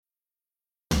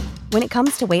When it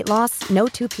comes to weight loss, no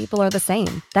two people are the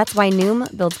same. That's why Noom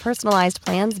builds personalized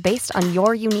plans based on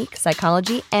your unique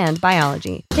psychology and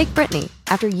biology. Take Brittany.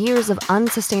 After years of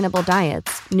unsustainable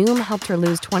diets, Noom helped her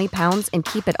lose 20 pounds and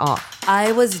keep it off.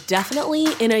 I was definitely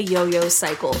in a yo-yo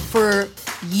cycle for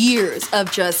years of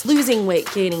just losing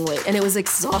weight, gaining weight, and it was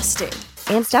exhausting.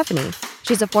 And Stephanie.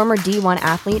 She's a former D1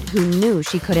 athlete who knew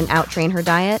she couldn't outtrain her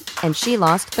diet, and she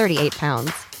lost 38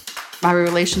 pounds. My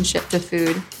relationship to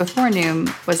food before Noom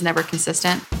was never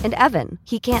consistent. And Evan,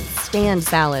 he can't stand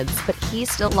salads, but he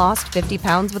still lost 50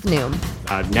 pounds with Noom.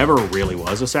 I never really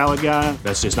was a salad guy.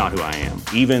 That's just not who I am.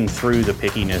 Even through the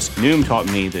pickiness, Noom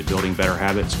taught me that building better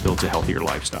habits builds a healthier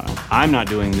lifestyle. I'm not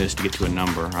doing this to get to a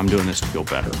number. I'm doing this to feel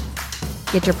better.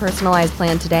 Get your personalized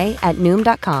plan today at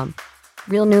Noom.com.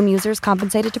 Real Noom users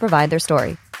compensated to provide their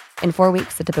story. In 4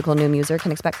 weeks, the typical Noom user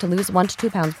can expect to lose 1 to 2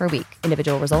 pounds per week.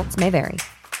 Individual results may vary.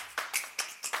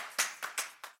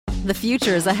 The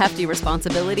future is a hefty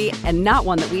responsibility and not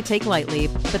one that we take lightly.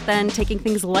 But then taking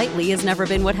things lightly has never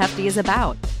been what Hefty is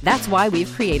about. That's why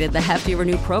we've created the Hefty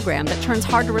Renew program that turns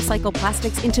hard to recycle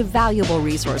plastics into valuable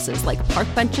resources like park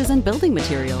benches and building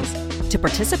materials. To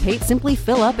participate, simply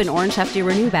fill up an orange Hefty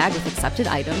Renew bag with accepted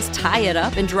items, tie it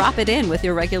up, and drop it in with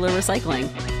your regular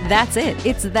recycling. That's it.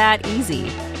 It's that easy.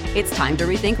 It's time to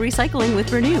rethink recycling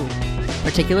with Renew.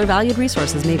 Particular valued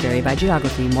resources may vary by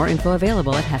geography. More info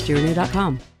available at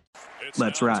heftyrenew.com.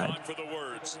 Let's ride. For the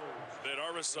words that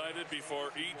are recited before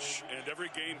each and every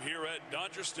game here at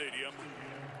Dodger Stadium.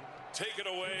 Take it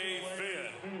away,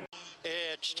 Finn.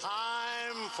 It's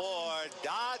time for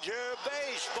Dodger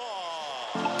baseball.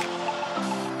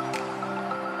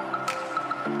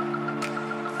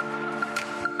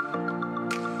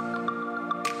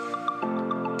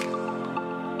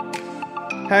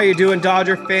 How you doing,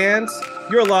 Dodger fans?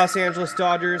 Your Los Angeles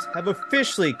Dodgers have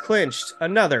officially clinched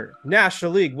another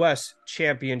National League West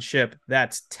championship.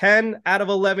 That's 10 out of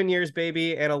 11 years,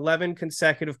 baby, and 11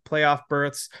 consecutive playoff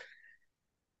berths.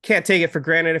 Can't take it for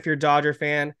granted if you're a Dodger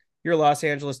fan. Your Los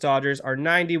Angeles Dodgers are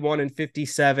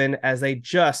 91-57 as they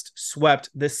just swept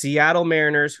the Seattle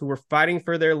Mariners, who were fighting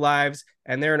for their lives,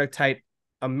 and they're in a tight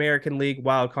American League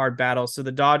wildcard battle. So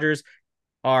the Dodgers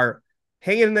are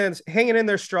hanging in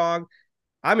there strong.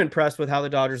 I'm impressed with how the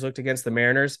Dodgers looked against the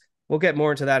Mariners. We'll get more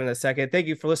into that in a second. Thank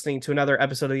you for listening to another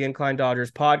episode of the Incline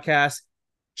Dodgers podcast.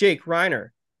 Jake Reiner,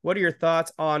 what are your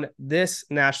thoughts on this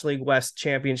National League West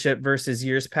championship versus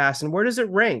years past, and where does it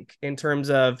rank in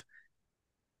terms of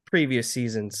previous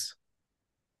seasons?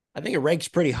 I think it ranks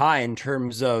pretty high in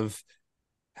terms of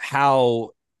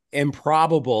how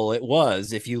improbable it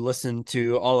was if you listen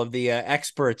to all of the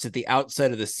experts at the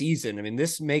outset of the season. I mean,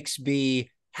 this makes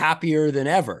me happier than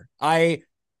ever. I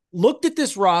looked at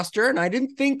this roster and I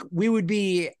didn't think we would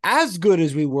be as good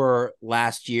as we were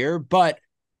last year, but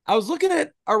I was looking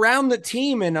at around the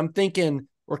team and I'm thinking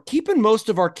we're keeping most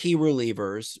of our key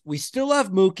relievers. We still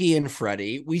have Mookie and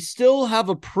Freddie. We still have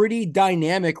a pretty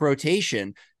dynamic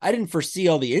rotation. I didn't foresee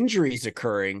all the injuries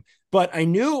occurring, but I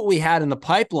knew what we had in the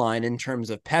pipeline in terms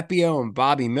of Pepio and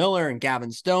Bobby Miller and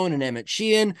Gavin Stone and Emmett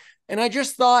Sheehan. And I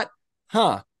just thought,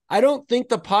 I don't think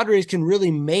the Padres can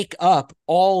really make up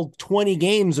all 20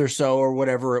 games or so or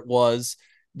whatever it was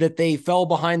that they fell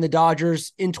behind the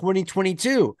Dodgers in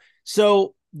 2022.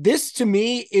 So this to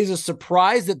me is a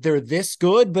surprise that they're this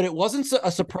good, but it wasn't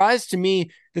a surprise to me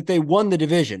that they won the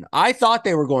division. I thought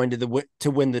they were going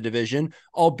to win the division,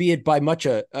 albeit by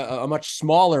a much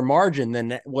smaller margin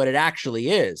than what it actually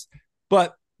is.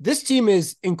 But this team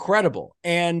is incredible.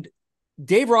 And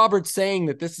Dave Roberts saying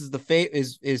that this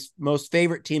is his most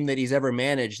favorite team that he's ever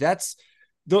managed. That's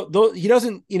he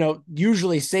doesn't,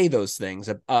 usually say those things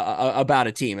about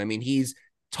a team. I mean, he's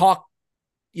talked,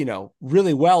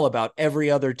 really well about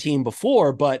every other team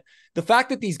before, but the fact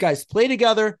that these guys play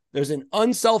together, there's an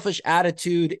unselfish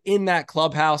attitude in that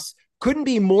clubhouse, couldn't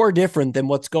be more different than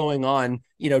what's going on,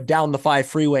 down the 5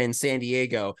 freeway in San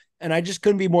Diego. And I just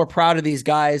couldn't be more proud of these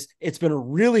guys. It's been a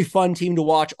really fun team to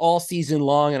watch all season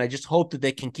long, and I just hope that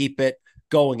they can keep it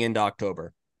going into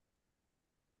October.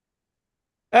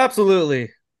 Absolutely.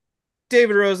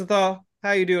 David Rosenthal,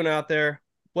 how you doing out there?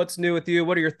 What's new with you?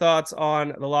 What are your thoughts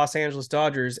on the Los Angeles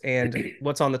Dodgers, and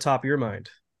what's on the top of your mind?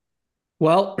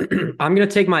 Well, I'm going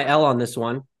to take my L on this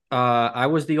one. I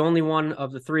was the only one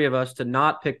of the three of us to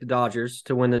not pick the Dodgers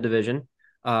to win the division.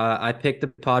 I picked the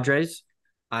Padres.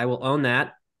 I will own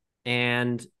that.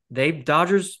 And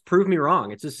Dodgers proved me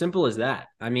wrong. It's as simple as that.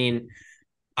 I mean,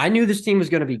 I knew this team was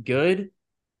going to be good,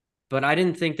 but I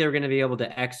didn't think they were going to be able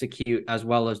to execute as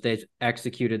well as they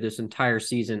executed this entire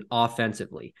season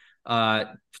offensively.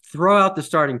 Throw out the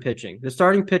starting pitching. The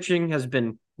starting pitching has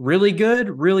been really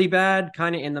good, really bad,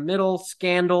 kind of in the middle,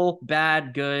 scandal,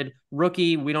 bad, good,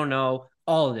 rookie, we don't know,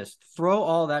 all of this. Throw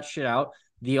all that shit out.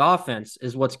 The offense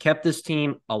is what's kept this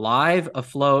team alive,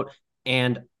 afloat,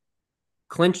 and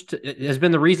clinched. It has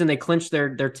been the reason they clinched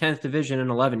their 10th division in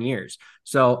 11 years.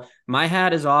 So my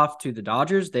hat is off to the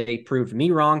Dodgers. They proved me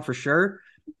wrong for sure.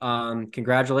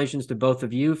 Congratulations to both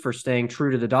of you for staying true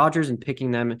to the Dodgers and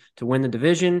picking them to win the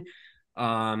division.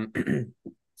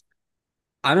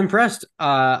 I'm impressed.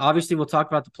 Obviously, we'll talk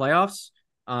about the playoffs,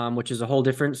 which is a whole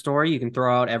different story. You can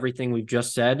throw out everything we've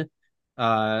just said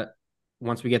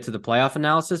once we get to the playoff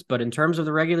analysis. But in terms of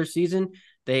the regular season,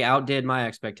 they outdid my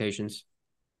expectations.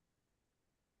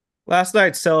 Last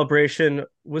night's celebration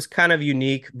was kind of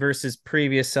unique versus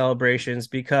previous celebrations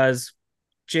because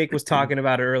Jake was talking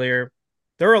about it earlier.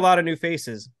 There were a lot of new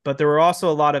faces, but there were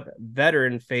also a lot of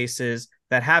veteran faces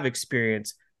that have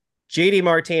experience. JD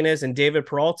Martinez and David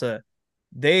Peralta,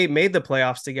 they made the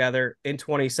playoffs together in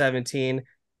 2017.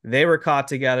 They were caught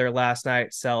together last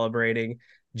night celebrating.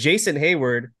 Jason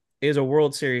Hayward is a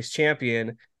World Series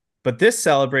champion, but this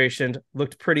celebration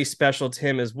looked pretty special to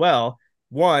him as well.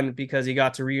 One, because he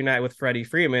got to reunite with Freddie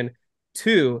Freeman.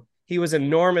 Two, he was an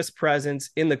enormous presence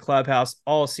in the clubhouse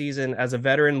all season as a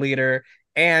veteran leader,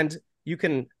 and you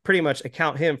can pretty much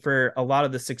account him for a lot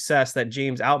of the success that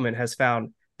James Outman has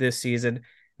found this season.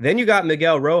 Then you got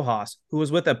Miguel Rojas, who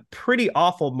was with a pretty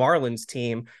awful Marlins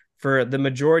team for the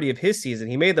majority of his season.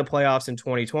 He made the playoffs in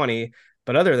 2020,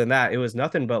 but other than that, it was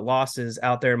nothing but losses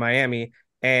out there in Miami.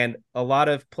 And a lot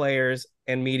of players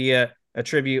and media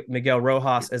attribute Miguel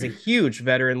Rojas as a huge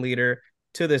veteran leader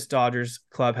to this Dodgers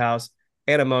clubhouse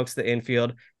and amongst the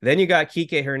infield. Then you got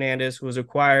Kike Hernandez, who was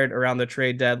acquired around the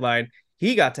trade deadline.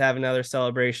 He got to have another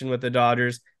celebration with the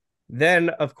Dodgers. Then,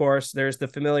 of course, there's the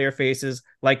familiar faces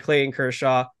like Clayton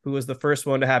Kershaw, who was the first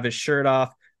one to have his shirt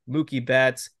off. Mookie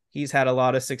Betts, he's had a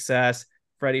lot of success.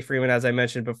 Freddie Freeman, as I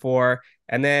mentioned before.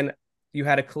 And then you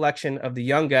had a collection of the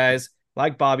young guys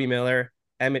like Bobby Miller,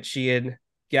 Emmett Sheehan,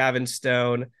 Gavin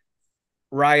Stone,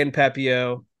 Ryan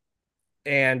Pepio,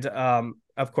 and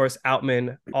of course,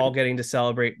 Outman, all getting to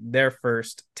celebrate their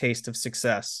first taste of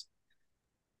success.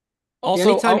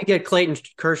 Also, anytime you get Clayton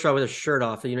Kershaw with his shirt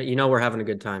off, you know we're having a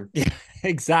good time. Yeah,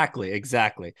 exactly.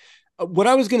 What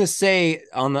I was going to say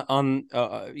on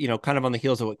kind of on the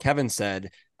heels of what Kevin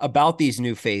said about these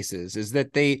new faces is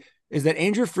that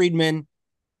Andrew Friedman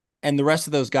and the rest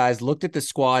of those guys looked at the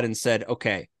squad and said,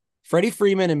 okay, Freddie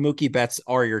Freeman and Mookie Betts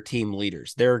are your team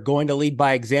leaders. They're going to lead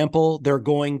by example. They're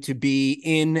going to be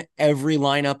in every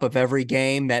lineup of every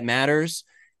game that matters,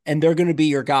 and they're going to be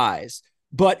your guys.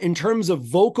 But in terms of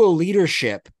vocal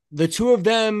leadership, the two of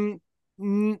them,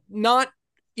 not,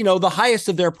 the highest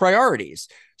of their priorities.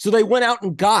 So they went out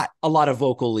and got a lot of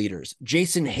vocal leaders.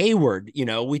 Jason Hayward,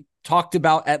 we talked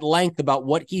about at length about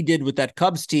what he did with that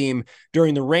Cubs team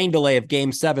during the rain delay of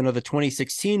Game 7 of the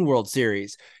 2016 World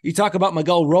Series. You talk about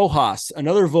Miguel Rojas,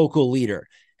 another vocal leader.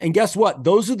 And guess what?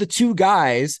 Those are the two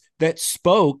guys that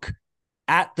spoke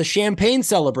at the champagne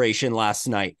celebration last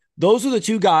night. Those are the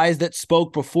two guys that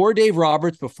spoke before Dave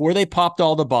Roberts, before they popped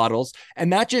all the bottles.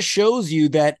 And that just shows you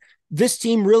that this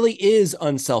team really is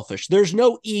unselfish. There's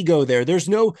no ego there. There's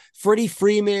no Freddie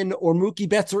Freeman or Mookie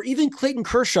Betts or even Clayton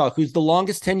Kershaw, who's the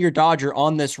longest tenured Dodger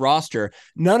on this roster.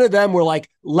 None of them were like,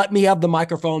 let me have the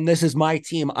microphone. This is my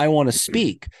team. I want to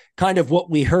speak. Kind of what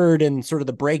we heard in sort of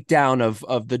the breakdown of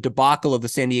the debacle of the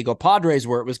San Diego Padres,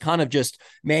 where it was kind of just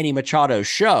Manny Machado's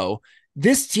show.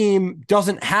 This team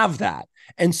doesn't have that.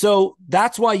 And so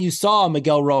that's why you saw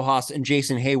Miguel Rojas and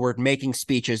Jason Hayward making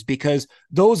speeches, because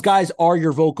those guys are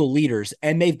your vocal leaders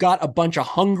and they've got a bunch of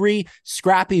hungry,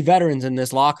 scrappy veterans in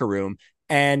this locker room.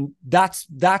 And that's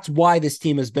why this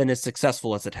team has been as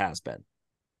successful as it has been.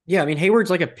 Yeah, I mean, Hayward's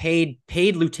like a paid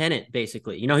lieutenant,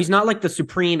 basically. He's not like the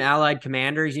supreme Allied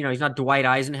commander. He's not Dwight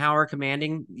Eisenhower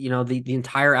commanding, the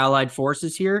entire Allied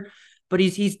forces here, but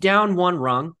he's down one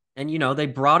rung, and, they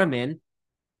brought him in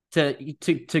to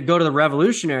go to the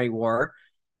Revolutionary War.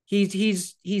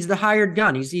 He's the hired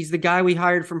gun. He's the guy we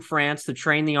hired from France to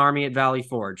train the army at Valley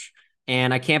Forge.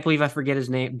 And I can't believe I forget his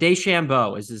name.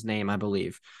 Deschambault is his name, I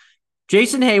believe.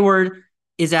 Jason Hayward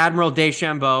is Admiral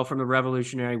Deschambault from the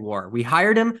Revolutionary War. We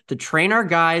hired him to train our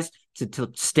guys to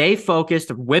stay focused,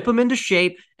 to whip them into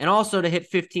shape, and also to hit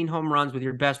 15 home runs with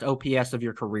your best OPS of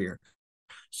your career.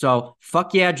 So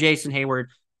fuck yeah, Jason Hayward.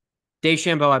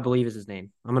 Deschambault, I believe, is his name.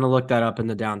 I'm going to look that up in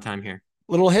the downtime here.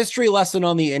 Little history lesson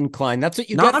on the incline. That's what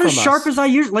you get from us. Not as sharp as I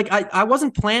usually. I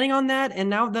wasn't planning on that, and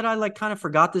now that I kind of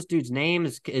forgot this dude's name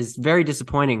is very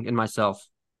disappointing in myself.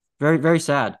 Very, very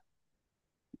sad.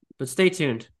 But stay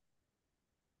tuned.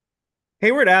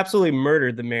 Hayward absolutely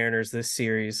murdered the Mariners this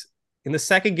series. In the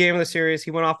second game of the series,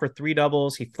 he went off for 3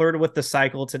 doubles. He flirted with the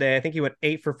cycle today. I think he went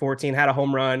 8 for 14, had a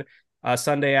home run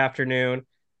Sunday afternoon.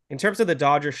 In terms of the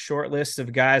Dodgers short list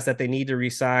of guys that they need to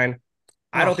re-sign,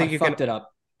 I don't think you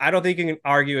can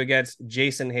argue against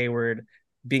Jason Hayward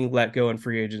being let go in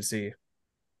free agency.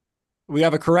 We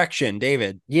have a correction,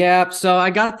 David. Yeah, so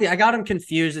I got him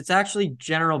confused. It's actually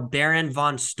General Baron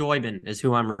von Steuben is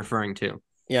who I'm referring to.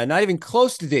 Yeah, not even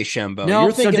close to DeChambeau. No,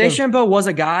 so DeChambeau was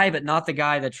a guy, but not the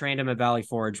guy that trained him at Valley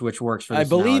Forge, which works for this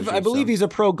I believe he's a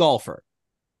pro golfer.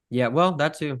 Yeah, well,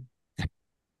 that too.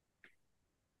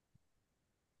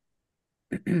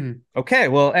 Okay,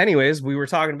 well, anyways, we were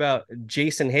talking about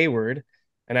Jason Hayward,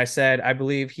 and I said I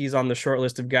believe he's on the short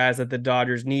list of guys that the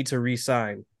Dodgers need to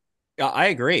re-sign. I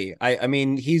agree. I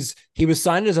mean, he was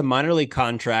signed as a minor league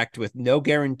contract with no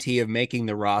guarantee of making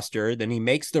the roster. Then he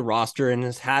makes the roster and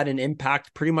has had an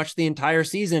impact pretty much the entire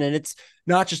season. And it's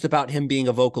not just about him being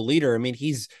a vocal leader. I mean,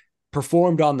 he's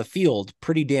performed on the field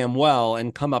pretty damn well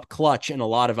and come up clutch in a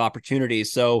lot of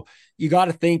opportunities. So you got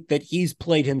to think that he's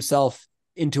played himself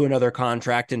into another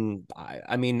contract. And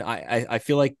I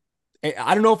feel like,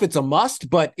 I don't know if it's a must,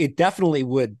 but it definitely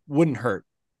wouldn't hurt.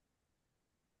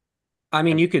 I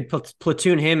mean, you could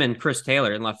platoon him and Chris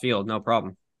Taylor in left field. No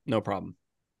problem. No problem.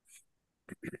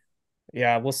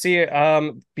 Yeah, we'll see.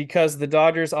 Because the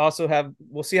Dodgers also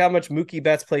we'll see how much Mookie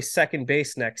Betts plays second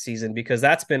base next season, because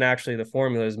that's been actually the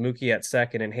formula is Mookie at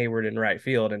second and Hayward in right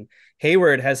field. And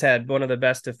Hayward has had one of the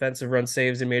best defensive run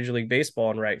saves in Major League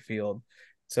Baseball in right field.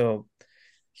 So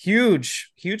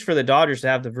huge for the Dodgers to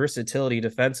have the versatility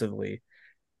defensively.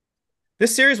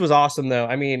 This series was awesome, though.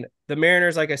 I mean, the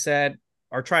Mariners, like I said,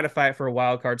 are trying to fight for a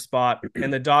wild card spot,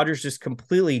 and the Dodgers just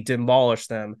completely demolished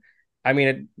them. I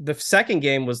mean, the second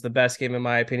game was the best game, in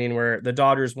my opinion, where the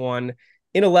Dodgers won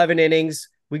in 11 innings.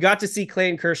 We got to see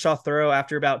Clayton Kershaw throw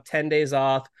after about 10 days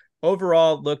off.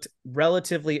 Overall, looked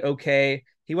relatively okay.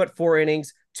 He went 4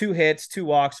 innings, 2 hits, 2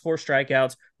 walks, 4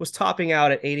 strikeouts, was topping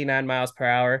out at 89 miles per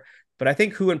hour. But I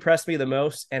think who impressed me the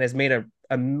most and has made an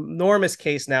enormous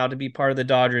case now to be part of the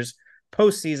Dodgers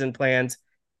postseason plans,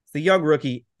 the young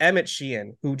rookie Emmett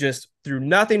Sheehan, who just threw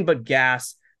nothing but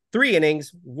gas, 3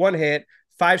 innings, 1 hit,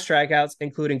 5 strikeouts,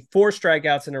 including 4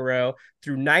 strikeouts in a row,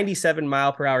 threw 97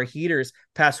 mile per hour heaters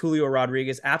past Julio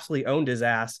Rodriguez, absolutely owned his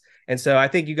ass. And so I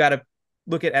think you got to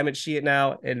look at Emmett Sheehan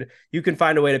now, and you can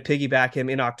find a way to piggyback him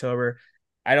in October.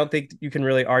 I don't think you can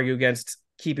really argue against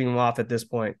keeping him off at this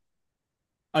point.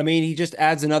 I mean, he just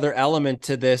adds another element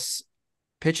to this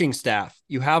pitching staff.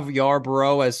 You have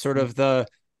Yarbrough as sort of the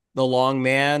long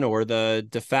man or the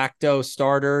de facto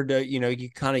starter to, you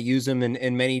kind of use him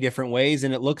in many different ways.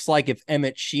 And it looks like if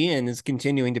Emmett Sheehan is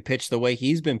continuing to pitch the way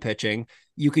he's been pitching,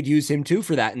 you could use him too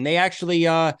for that. And they actually,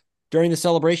 during the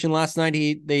celebration last night,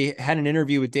 they had an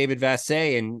interview with David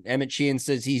Vassegh, and Emmett Sheehan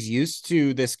says he's used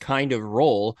to this kind of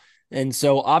role. And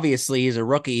so obviously he's a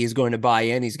rookie. He's going to buy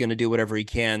in. He's going to do whatever he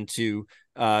can to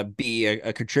be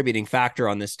a contributing factor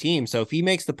on this team. So if he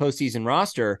makes the postseason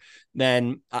roster,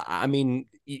 then I mean,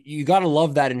 you got to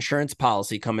love that insurance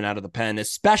policy coming out of the pen,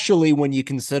 especially when you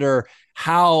consider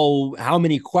how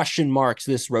many question marks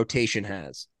this rotation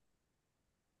has.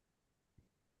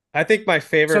 I think my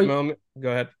favorite moment.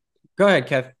 Go ahead,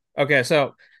 Kev. Okay,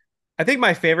 so I think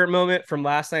my favorite moment from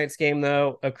last night's game,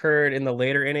 though, occurred in the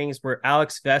later innings where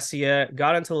Alex Vesia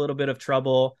got into a little bit of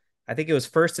trouble. I think it was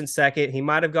first and second. He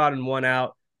might have gotten 1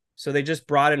 out. So they just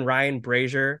brought in Ryan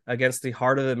Brazier against the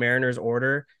heart of the Mariners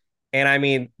order. And I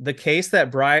mean, the case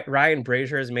that Ryan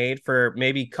Brazier has made for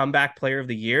maybe comeback player of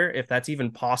the year, if that's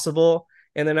even possible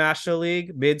in the National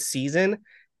League mid-season,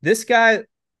 this guy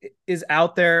is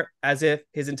out there as if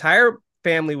his entire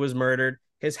family was murdered.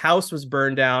 His house was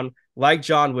burned down like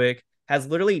John Wick, has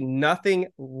literally nothing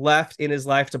left in his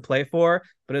life to play for,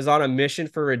 but is on a mission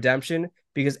for redemption,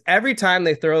 because every time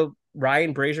they throw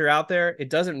Ryan Brazier out there, it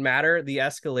doesn't matter the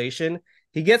escalation.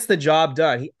 He gets the job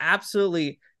done. He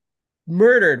absolutely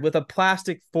murdered with a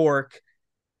plastic fork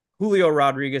Julio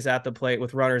Rodriguez at the plate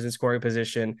with runners in scoring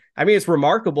position. I mean, it's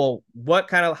remarkable what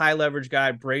kind of high leverage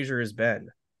guy Brazier has been.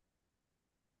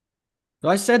 So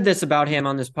I said this about him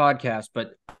on this podcast,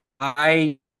 but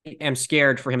I am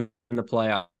scared for him in the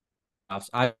playoffs.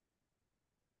 I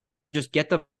just get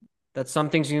that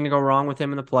something's going to go wrong with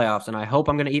him in the playoffs, and I hope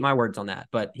I'm going to eat my words on that.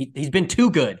 But he's been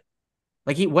too good.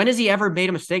 Like, when has he ever made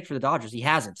a mistake for the Dodgers? He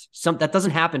hasn't. That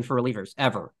doesn't happen for relievers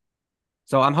ever.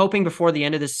 So I'm hoping before the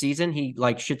end of this season, he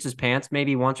shits his pants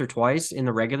maybe once or twice in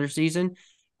the regular season.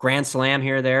 Grand slam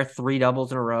here or there, 3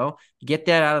 doubles in a row. Get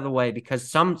that out of the way, because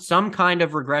some kind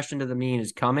of regression to the mean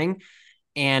is coming.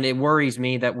 And it worries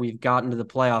me that we've gotten to the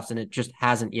playoffs and it just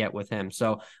hasn't yet with him.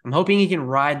 So I'm hoping he can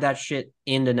ride that shit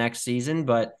into next season.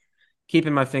 But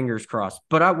keeping my fingers crossed.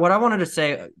 But what I wanted to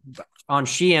say on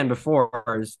Sheehan before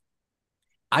is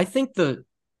I think the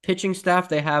pitching staff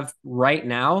they have right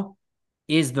now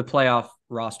is the playoff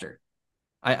roster.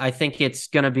 I think it's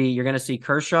going to be, you're going to see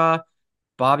Kershaw,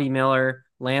 Bobby Miller,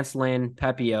 Lance Lynn,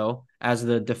 Pepio as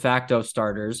the de facto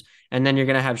starters. And then you're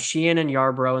going to have Sheehan and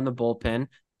Yarbrough in the bullpen.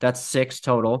 That's 6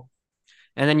 total.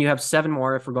 And then you have 7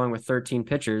 more if we're going with 13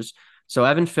 pitchers. So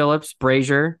Evan Phillips,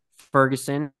 Brazier,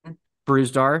 Ferguson,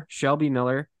 Brusdar, Shelby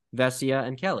Miller, Vesia,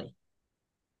 and Kelly.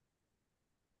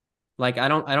 Like, I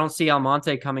don't see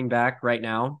Almonte coming back right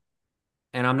now.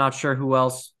 And I'm not sure who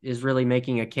else is really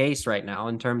making a case right now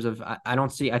in terms of,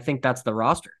 I think that's the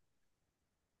roster.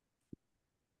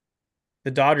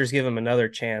 The Dodgers give him another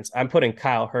chance. I'm putting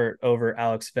Kyle Hurt over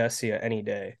Alex Vesia any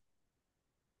day.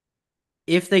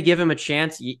 If they give him a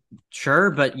chance,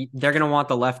 sure, but they're going to want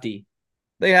the lefty.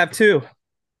 They have 2.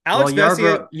 Alex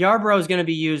Vesia. Yarbrough is going to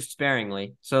be used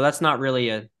sparingly. So that's not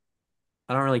really I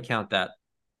don't really count that.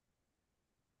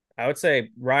 I would say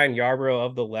Ryan Yarbrough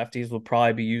of the lefties will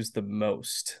probably be used the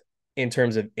most in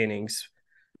terms of innings.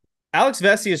 Alex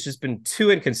Vesia has just been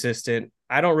too inconsistent.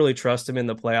 I don't really trust him in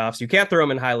the playoffs. You can't throw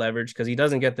him in high leverage because he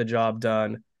doesn't get the job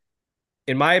done.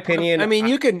 In my opinion, I mean,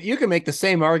 you can make the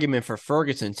same argument for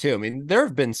Ferguson too. I mean, there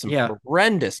have been some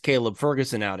horrendous Caleb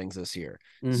Ferguson outings this year.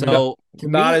 Mm-hmm. So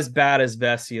not as bad as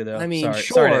Vesia, though. I mean,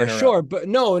 sure, but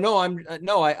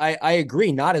I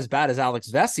agree, not as bad as Alex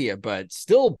Vesia, but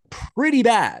still pretty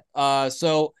bad.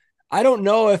 So I don't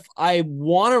know if I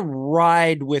want to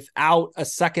ride without a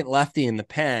second lefty in the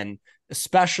pen,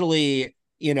 especially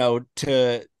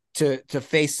to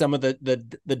face some of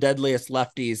the deadliest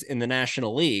lefties in the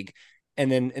National League. And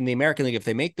then in the American League, if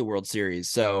they make the World Series.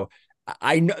 So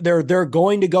I know they're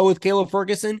going to go with Caleb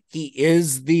Ferguson. He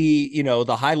is the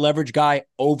high leverage guy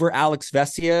over Alex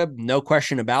Vesia, no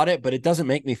question about it, but it doesn't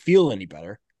make me feel any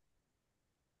better.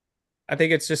 I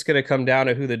think it's just going to come down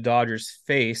to who the Dodgers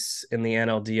face in the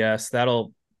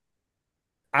NLDS.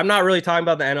 I'm not really talking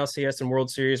about the NLCS and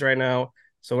World Series right now.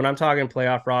 So when I'm talking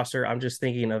playoff roster, I'm just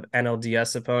thinking of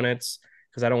NLDS opponents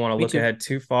because I don't want to look ahead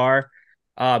too far.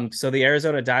 So the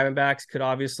Arizona Diamondbacks could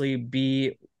obviously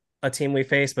be a team we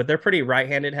face, but they're pretty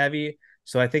right-handed heavy.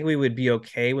 So I think we would be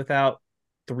okay without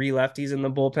 3 lefties in the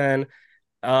bullpen.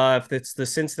 If it's the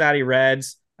Cincinnati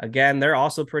Reds, again, they're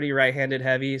also pretty right-handed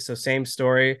heavy. So same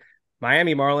story.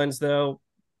 Miami Marlins, though,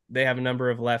 they have a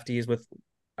number of lefties with,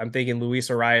 I'm thinking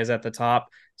Luis Arias at the top.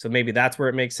 So maybe that's where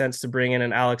it makes sense to bring in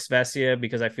an Alex Vesia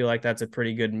because I feel like that's a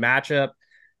pretty good matchup.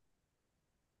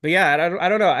 But yeah, I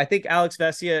don't know. I think Alex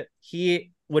Vesia,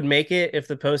 he would make it if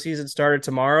the postseason started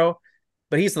tomorrow,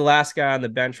 but he's the last guy on the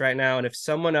bench right now. And if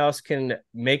someone else can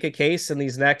make a case in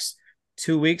these next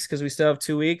 2 weeks, because we still have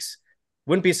 2 weeks,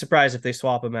 wouldn't be surprised if they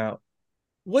swap him out.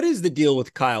 What is the deal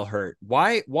with Kyle Hurt?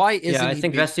 Why isn't I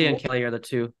think Vesia and Kelly are the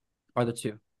two.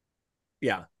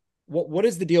 Yeah. What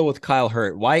is the deal with Kyle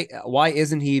Hurt? Why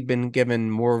isn't he been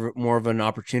given more of an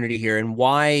opportunity here? And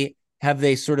why have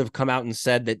they sort of come out and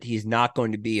said that he's not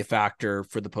going to be a factor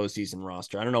for the postseason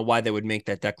roster? I don't know why they would make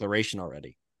that declaration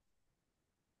already.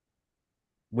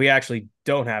 We actually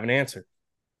don't have an answer.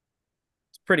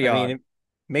 It's pretty odd. I mean, it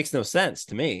makes no sense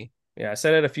to me. Yeah, I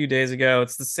said it a few days ago.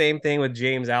 It's the same thing with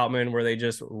James Outman, where they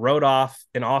just wrote off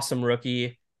an awesome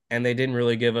rookie and they didn't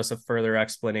really give us a further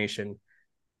explanation.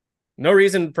 No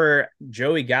reason for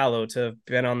Joey Gallo to have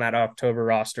been on that October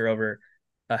roster over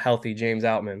a healthy James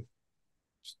Outman.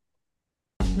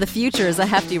 The future is a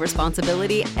hefty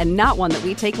responsibility and not one that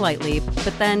we take lightly.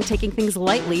 But then taking things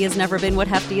lightly has never been what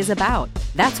Hefty is about.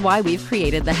 That's why we've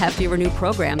created the Hefty Renew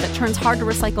program that turns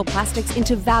hard-to-recycle plastics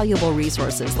into valuable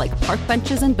resources like park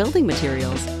benches and building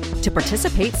materials. To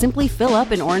participate, simply fill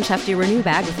up an orange Hefty Renew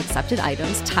bag with accepted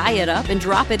items, tie it up, and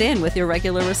drop it in with your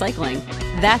regular recycling.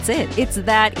 That's it. It's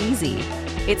that easy.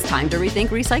 It's time to rethink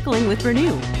recycling with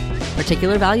Renew.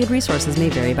 Particular valued resources may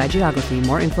vary by geography.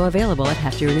 More info available at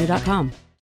heftyrenew.com.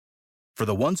 For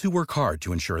the ones who work hard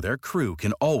to ensure their crew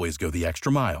can always go the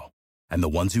extra mile, and the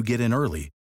ones who get in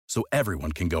early so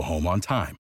everyone can go home on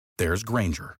time, there's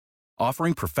Grainger,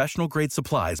 offering professional-grade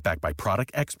supplies backed by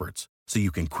product experts so you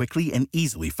can quickly and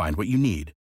easily find what you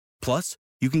need. Plus,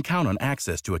 you can count on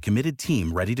access to a committed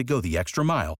team ready to go the extra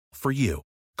mile for you.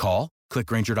 Call, click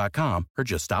Grainger.com, or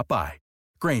just stop by.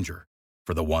 Grainger,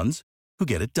 for the ones who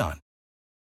get it done.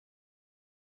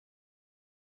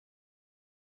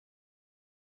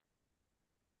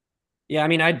 Yeah, I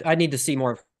mean, I need to see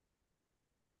more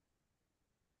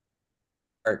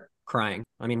crying.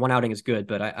 I mean, one outing is good,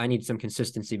 but I need some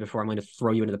consistency before I'm going to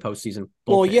throw you into the postseason.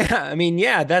 Well, yeah, I mean,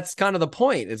 yeah, that's kind of the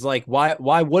point. It's like,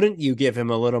 why wouldn't you give him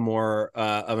a little more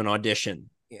of an audition?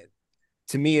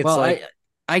 To me, it's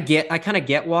I kind of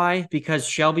get why, because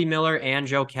Shelby Miller and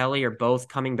Joe Kelly are both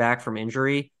coming back from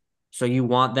injury. So you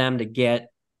want them to get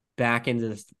back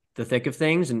into the thick of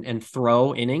things and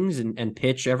throw innings and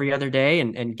pitch every other day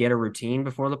and get a routine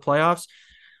before the playoffs.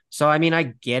 So, I mean, I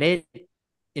get it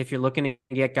if you're looking to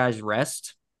get guys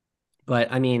rest,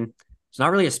 but I mean, it's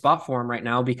not really a spot for them right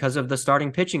now because of the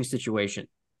starting pitching situation.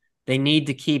 They need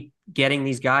to keep getting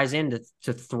these guys in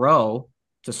to throw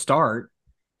to start,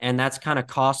 and that's kind of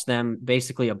cost them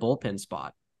basically a bullpen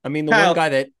spot. I mean, the one guy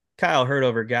that Kyle Hurt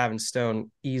over Gavin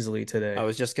Stone easily today. I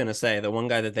was just going to say, the one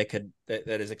guy that they could that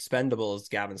is expendable is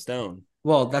Gavin Stone.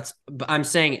 Well, I'm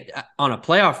saying on a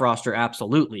playoff roster,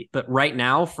 absolutely. But right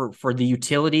now, for the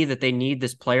utility that they need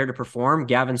this player to perform,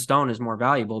 Gavin Stone is more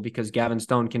valuable because Gavin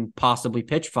Stone can possibly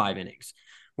pitch 5 innings,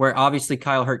 where obviously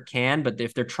Kyle Hurt can, but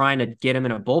if they're trying to get him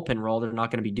in a bullpen role, they're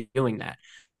not going to be doing that.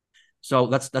 So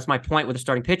that's my point with the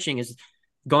starting pitching is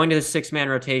going to the 6-man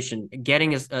rotation,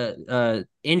 getting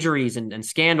injuries and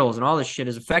scandals and all this shit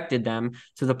has affected them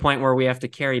to the point where we have to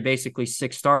carry basically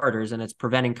 6 starters, and it's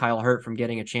preventing Kyle Hurt from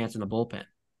getting a chance in the bullpen.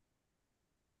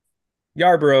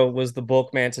 Yarbrough was the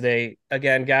bulk man today.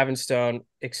 Again, Gavin Stone,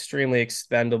 extremely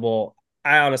expendable.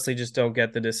 I honestly just don't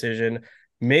get the decision.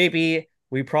 Maybe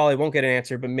we probably won't get an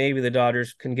answer, but maybe the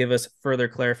Dodgers can give us further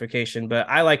clarification. But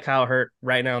I like Kyle Hurt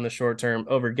right now in the short term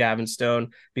over Gavin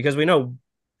Stone because we know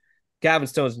Gavin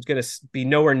Stone is going to be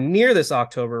nowhere near this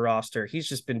October roster. He's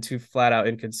just been too flat out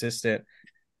inconsistent.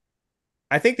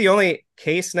 I think the only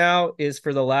case now is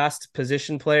for the last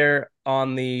position player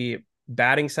on the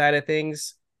batting side of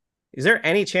things. Is there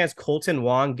any chance Colton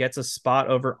Wong gets a spot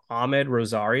over Ahmed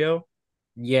Rosario?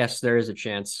 Yes, there is a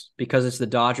chance because it's the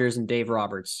Dodgers and Dave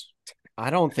Roberts. I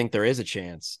don't think there is a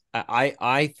chance.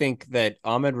 I think that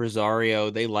Ahmed Rosario,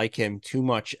 they like him too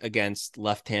much against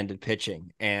left-handed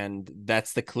pitching, and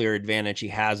that's the clear advantage he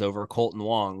has over Colton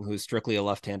Wong, who's strictly a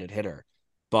left-handed hitter.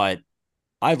 But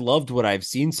I've loved what I've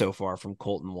seen so far from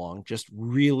Colton Wong. Just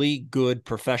really good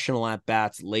professional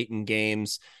at-bats late in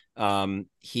games.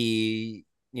 He,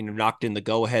 knocked in the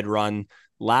go-ahead run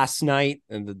last night,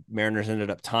 and the Mariners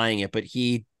ended up tying it, but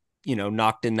he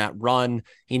knocked in that run.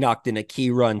 He knocked in a key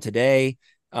run today.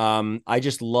 I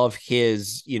just love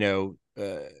his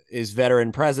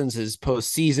veteran presence, his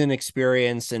postseason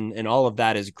experience, and all of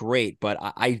that is great. But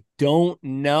I don't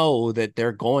know that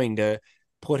they're going to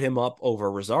put him up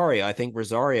over Rosario. I think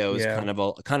Rosario is kind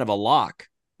of a lock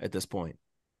at this point.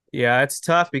 Yeah, it's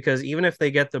tough because even if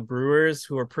they get the Brewers,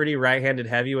 who are pretty right-handed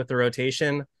heavy with the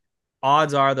rotation,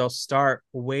 odds are they'll start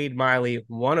Wade Miley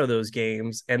one of those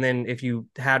games. And then if you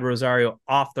had Rosario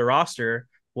off the roster,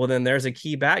 well, then there's a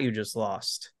key bat you just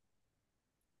lost.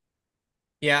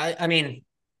 Yeah, I mean,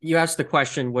 you asked the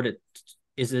question,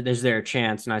 is there a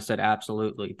chance? And I said,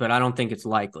 absolutely, but I don't think it's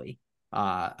likely.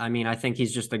 I mean, I think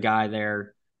he's just a guy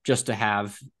there just to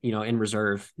have, in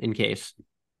reserve in case.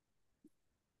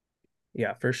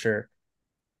 Yeah, for sure.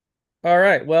 All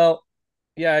right. Well,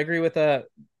 yeah, I agree with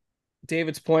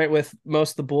David's point with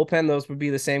most of the bullpen. Those would be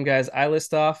the same guys I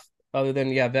list off, other than,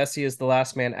 Vesia is the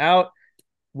last man out.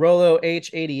 Rolo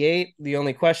H88, the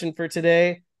only question for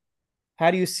today.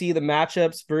 How do you see the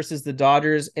matchups versus the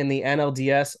Dodgers in the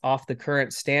NLDS off the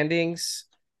current standings?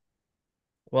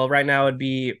 Well, right now it'd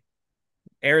be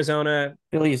Arizona.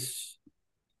 Phillies.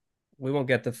 We won't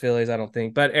get the Phillies, I don't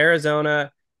think, but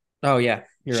Arizona. Oh, yeah.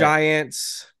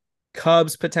 Giants, right.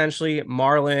 Cubs, potentially,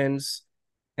 Marlins,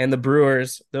 and the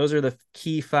Brewers. Those are the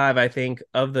key 5, I think,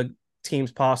 of the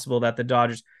teams possible that the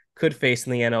Dodgers could face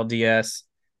in the NLDS.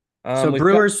 So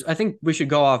Brewers, I think we should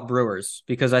go off Brewers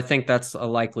because I think that's a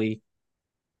likely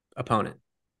opponent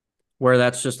where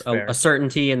that's just a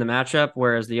certainty in the matchup,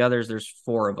 whereas the others, there's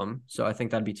 4 of them. So I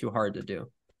think that'd be too hard to do.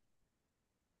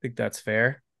 I think that's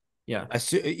fair. Yeah.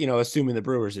 Assuming the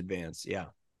Brewers advance. Yeah.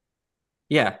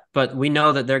 Yeah, but we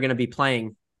know that they're going to be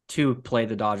playing to play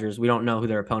the Dodgers. We don't know who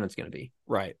their opponent's going to be.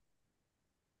 Right.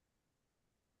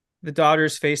 The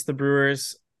Dodgers face the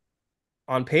Brewers.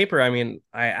 On paper, I mean,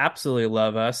 I absolutely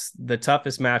love us. The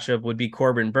toughest matchup would be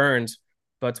Corbin Burnes,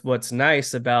 but what's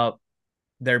nice about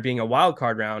there being a wild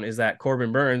card round is that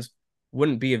Corbin Burnes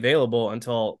wouldn't be available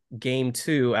until game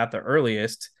 2 at the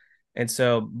earliest. And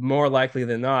so more likely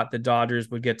than not, the Dodgers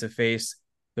would get to face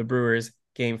the Brewers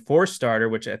game 4 starter,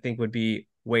 which I think would be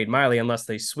Wade Miley. Unless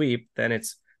they sweep, then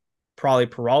it's probably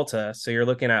Peralta. So you're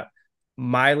looking at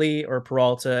Miley or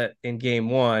Peralta in game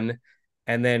 1,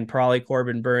 and then probably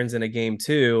Corbin Burnes in a game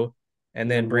 2, and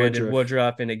then Brandon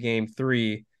Woodruff in a game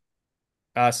 3.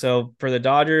 So for the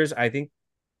Dodgers, I think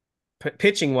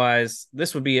pitching wise,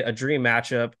 this would be a dream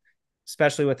matchup,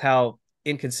 especially with how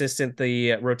inconsistent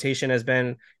the rotation has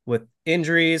been with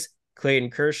injuries Clayton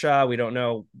Kershaw, we don't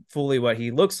know fully what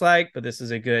he looks like, but this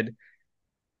is a good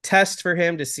test for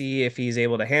him to see if he's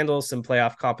able to handle some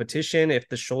playoff competition, if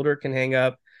the shoulder can hang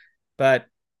up. But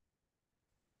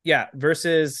yeah,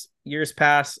 versus years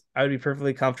past, I would be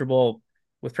perfectly comfortable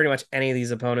with pretty much any of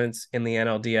these opponents in the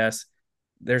NLDS.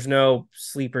 There's no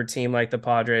sleeper team like the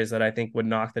Padres that I think would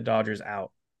knock the Dodgers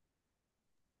out.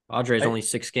 Padres only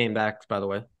 6 game backs, by the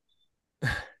way.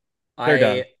 They're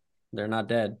done. They're not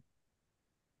dead.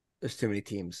 There's too many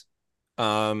teams.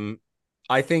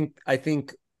 I think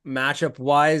matchup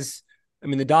wise, I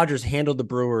mean, the Dodgers handled the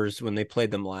Brewers when they played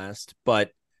them last,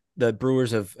 but the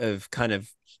Brewers have kind of,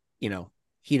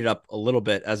 heated up a little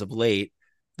bit as of late.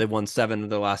 They've won 7 of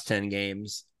their last 10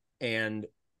 games, and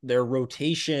their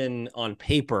rotation on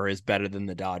paper is better than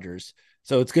the Dodgers.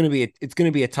 So it's going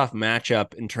to be a tough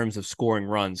matchup in terms of scoring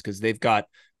runs, because they've got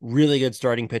really good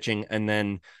starting pitching, and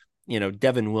then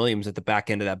Devin Williams at the back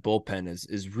end of that bullpen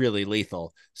is really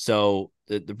lethal. So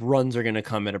the runs are going to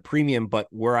come at a premium, but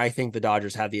where I think the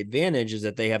Dodgers have the advantage is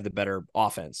that they have the better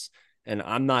offense. And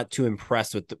I'm not too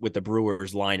impressed with the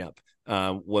Brewers lineup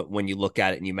when you look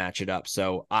at it and you match it up.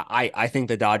 So I think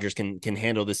the Dodgers can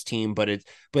handle this team, but it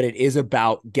is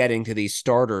about getting to these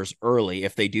starters early.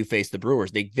 If they do face the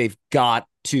Brewers, they've got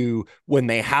to, when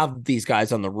they have these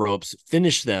guys on the ropes,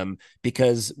 finish them,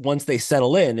 because once they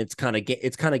settle in, it's kind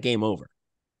of game over.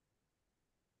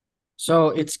 So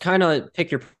it's kind of pick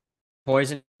your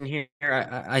poison here.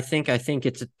 I think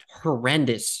it's a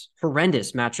horrendous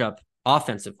matchup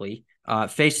offensively.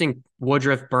 Facing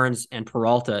Woodruff, Burns, and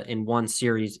Peralta in one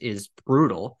series is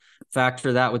brutal.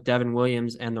 Factor that with Devin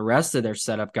Williams and the rest of their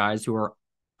setup guys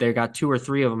they got 2 or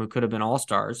 3 of them who could have been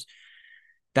all-stars.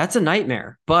 That's a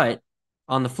nightmare. But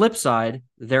on the flip side,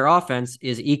 their offense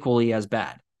is equally as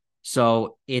bad.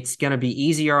 So it's going to be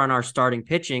easier on our starting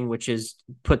pitching, which is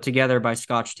put together by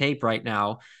Scotch tape right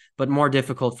now, but more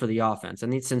difficult for the offense.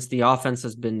 And since the offense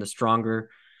has been the stronger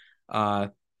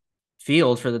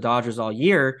field for the Dodgers all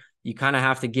year, you kind of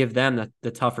have to give them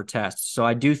the tougher tests. So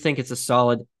I do think it's a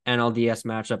solid NLDS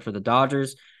matchup for the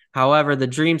Dodgers. However, the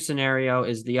dream scenario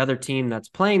is the other team that's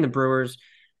playing the Brewers,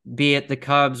 be it the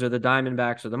Cubs or the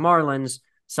Diamondbacks or the Marlins,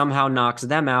 somehow knocks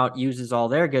them out, uses all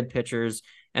their good pitchers,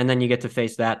 and then you get to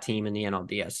face that team in the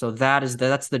NLDS. So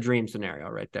that's the dream scenario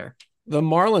right there. The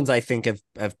Marlins, I think,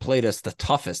 have played us the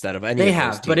toughest out of any. They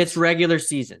have, but it's regular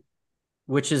season,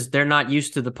 which is they're not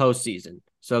used to the postseason.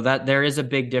 So that there is a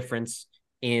big difference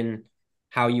in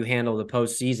how you handle the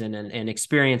postseason, and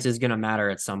experience is going to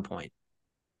matter at some point.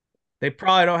 They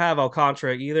probably don't have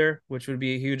Alcantara either, which would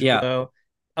be a huge blow.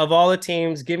 Of all the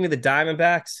teams, give me the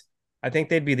Diamondbacks. I think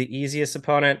they'd be the easiest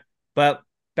opponent. But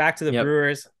back to the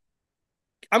Brewers,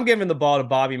 I'm giving the ball to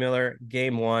Bobby Miller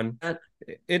game 1.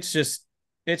 It's just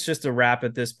a wrap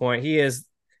at this point. He is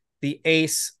the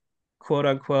ace, quote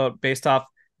unquote, based off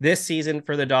this season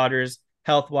for the Dodgers,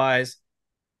 health-wise.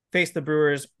 Faced the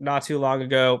Brewers not too long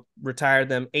ago, retired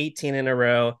them 18 in a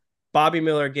row. Bobby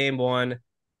Miller game 1,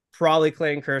 probably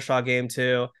Clayton Kershaw game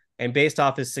 2, and based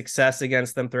off his success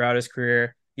against them throughout his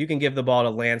career, you can give the ball to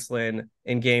Lance Lynn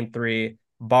in game 3,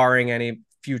 barring any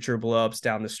future blowups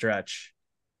down the stretch.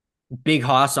 Big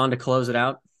Hoss on to close it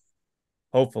out.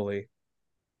 Hopefully.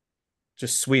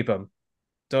 Just sweep him.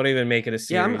 Don't even make it a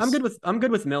series. Yeah, I'm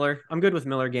good with Miller. I'm good with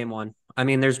Miller game 1. I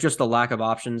mean, there's just a lack of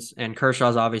options, and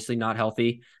Kershaw's obviously not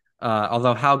healthy.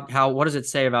 Although what does it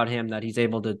say about him that he's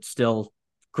able to still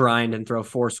grind and throw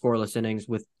 4 scoreless innings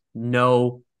with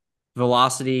no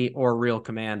velocity or real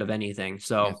command of anything?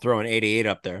 So throwing 88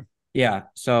 up there. Yeah.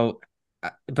 So,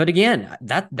 but again,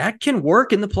 that can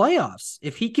work in the playoffs.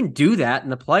 If he can do that in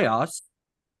the playoffs,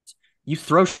 you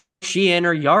throw Sheehan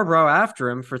or Yarbrough after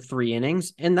him for 3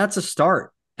 innings, and that's a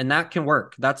start, and that can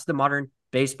work. That's the modern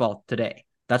baseball today.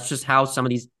 That's just how some of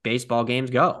these baseball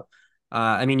games go.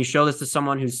 I mean, you show this to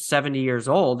someone who's 70 years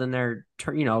old and they're,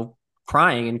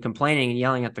 crying and complaining and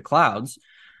yelling at the clouds.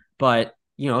 But,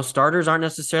 starters aren't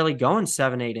necessarily going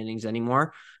 7-8 innings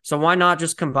anymore. So why not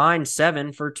just combine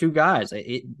 7 for 2 guys?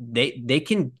 They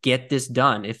can get this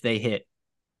done if they hit.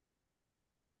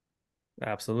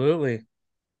 Absolutely.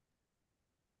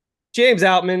 James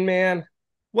Outman, man,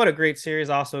 what a great series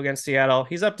also against Seattle.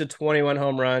 He's up to 21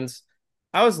 home runs.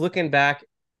 I was looking back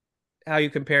how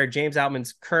you compare James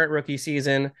Outman's current rookie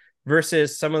season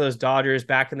versus some of those Dodgers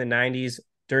back in the 90s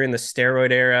during the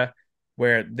steroid era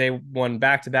where they won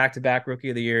back-to-back rookie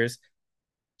of the years.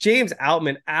 James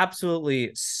Outman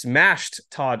absolutely smashed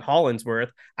Todd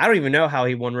Hollandsworth. I don't even know how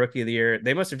he won rookie of the year.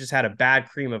 They must have just had a bad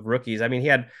cream of rookies. I mean, he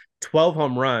had 12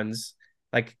 home runs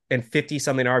and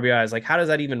 50-something RBIs. How does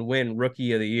that even win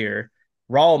rookie of the year?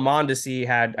 Raul Mondesi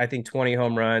had, I think, 20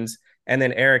 home runs. And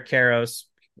then Eric Karros,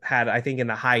 had, I think, in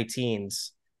the high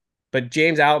teens. But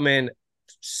James Outman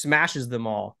smashes them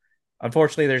all.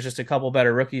 Unfortunately, there's just a couple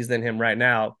better rookies than him right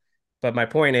now. But my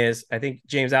point is, I think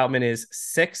James Outman is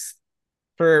 6th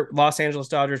for Los Angeles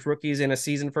Dodgers rookies in a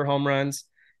season for home runs.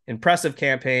 Impressive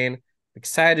campaign.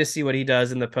 Excited to see what he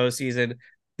does in the postseason.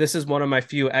 This is one of my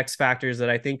few X factors that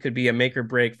I think could be a make or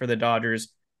break for the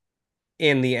Dodgers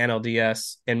in the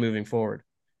NLDS and moving forward.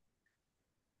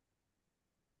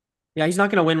 Yeah, he's not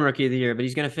going to win Rookie of the Year, but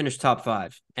he's going to finish top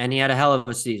 5. And he had a hell of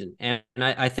a season. And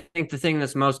I think the thing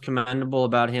that's most commendable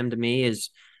about him to me is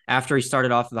after he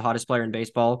started off the hottest player in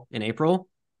baseball in April,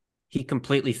 he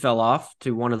completely fell off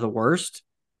to one of the worst,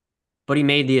 but he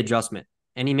made the adjustment.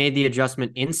 And he made the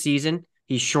adjustment in season.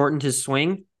 He shortened his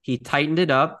swing. He tightened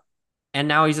it up. And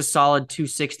now he's a solid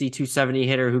 260, 270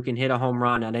 hitter who can hit a home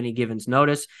run at any given's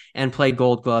notice and play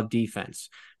Gold Glove defense.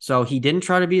 So he didn't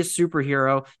try to be a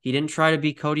superhero. He didn't try to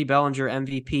be Cody Bellinger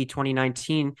MVP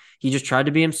 2019. He just tried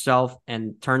to be himself,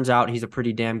 and turns out he's a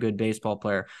pretty damn good baseball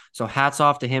player. So hats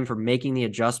off to him for making the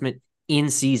adjustment in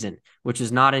season, which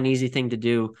is not an easy thing to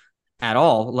do at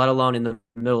all, let alone in the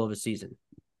middle of a season.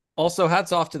 Also,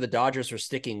 hats off to the Dodgers for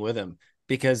sticking with him,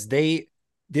 because they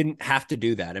didn't have to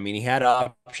do that. I mean, he had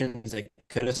options. They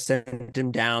could have sent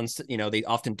him down. You know, they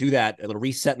often do that, a little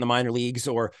reset in the minor leagues,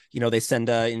 or, you know, they send,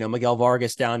 Miguel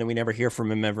Vargas down and we never hear from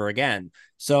him ever again.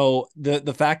 So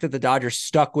the fact that the Dodgers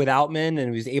stuck with Outman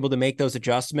and was able to make those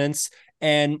adjustments,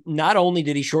 and not only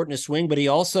did he shorten his swing, but he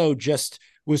also just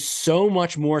was so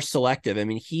much more selective. I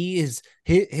mean, his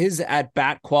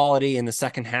at-bat quality in the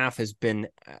second half has been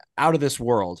out of this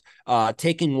world.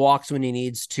 Taking walks when he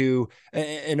needs to.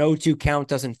 An 0-2 count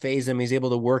doesn't faze him. He's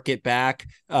able to work it back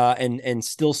and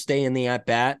still stay in the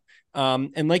at-bat.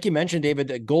 And like you mentioned, David,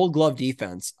 the Gold Glove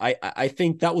defense, I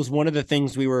think that was one of the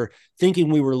things we were thinking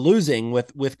we were losing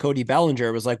with Cody Bellinger.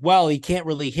 It was like, well, he can't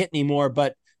really hit anymore,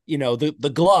 but you know, the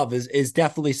glove is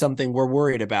definitely something we're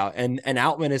worried about. And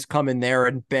Outman has come in there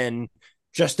and been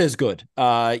just as good,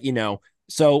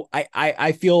 So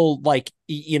I feel like,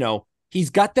 he's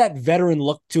got that veteran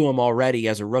look to him already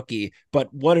as a rookie,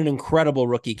 but what an incredible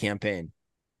rookie campaign.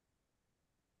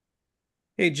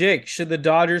 Hey, Jake, should the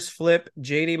Dodgers flip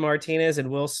JD Martinez and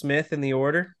Will Smith in the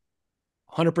order?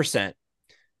 100%.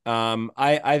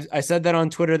 I said that on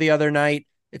Twitter the other night.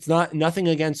 It's nothing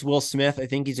against Will Smith. I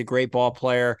think he's a great ball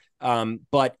player.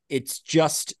 But it's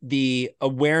just the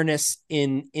awareness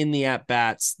in the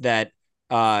at-bats that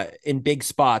in big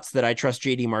spots that I trust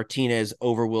JD Martinez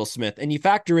over Will Smith. And you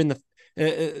factor in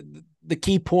the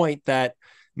key point that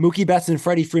Mookie Betts and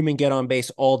Freddie Freeman get on base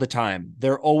all the time.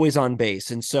 They're always on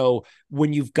base. And so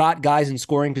when you've got guys in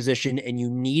scoring position and you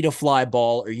need a fly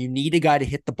ball, or you need a guy to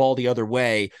hit the ball the other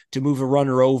way to move a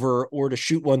runner over or to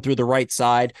shoot one through the right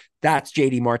side, that's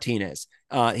JD Martinez.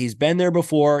 He's been there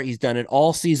before. He's done it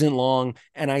all season long.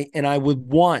 And I would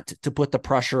want to put the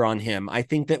pressure on him. I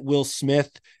think that Will Smith,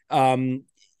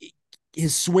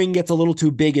 his swing gets a little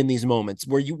too big in these moments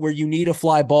where you need a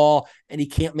fly ball and he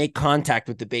can't make contact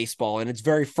with the baseball. And it's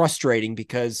very frustrating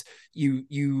because you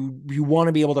want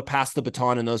to be able to pass the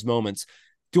baton in those moments.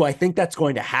 Do I think that's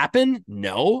going to happen?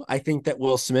 No. I think that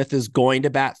Will Smith is going to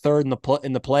bat third in the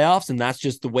playoffs, and that's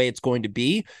just the way it's going to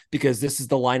be because this is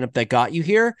the lineup that got you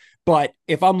here. But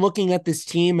if I'm looking at this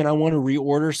team and I want to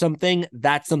reorder something,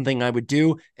 that's something I would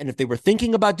do. And if they were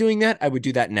thinking about doing that, I would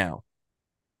do that now.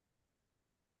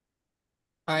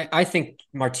 I think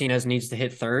Martinez needs to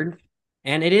hit third,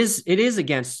 and it is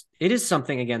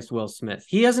something against Will Smith.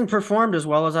 He hasn't performed as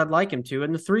well as I'd like him to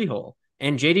in the 3-hole,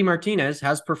 and JD Martinez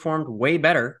has performed way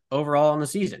better overall in the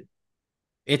season.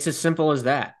 It's as simple as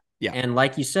that. Yeah. And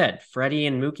like you said, Freddie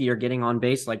and Mookie are getting on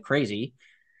base like crazy.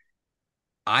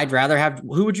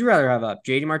 Who would you rather have up,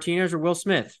 JD Martinez or Will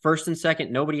Smith? First and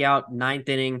second, nobody out, 9th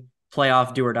inning,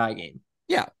 playoff do or die game.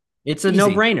 Yeah. It's a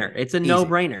no-brainer. It's a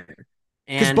no-brainer.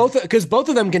 Because both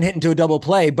of them can hit into a double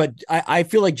play, but I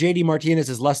feel like JD Martinez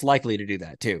is less likely to do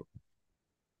that too.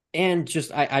 And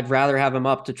just I'd rather have him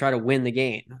up to try to win the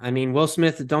game. I mean, Will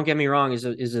Smith, don't get me wrong, is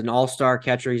an all-star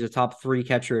catcher. He's a top 3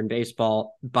 catcher in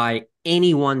baseball by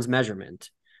anyone's measurement.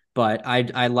 But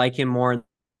I like him more in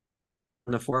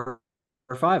the 4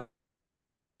 or 5.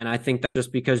 And I think that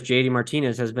just because JD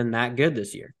Martinez has been that good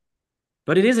this year.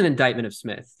 But it is an indictment of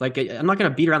Smith. Like, I'm not going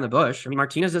to beat around the bush. I mean,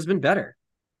 Martinez has been better.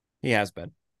 He has been.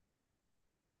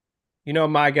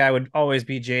 My guy would always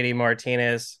be JD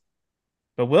Martinez.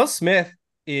 But Will Smith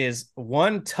is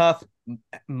one tough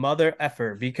mother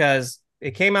effer because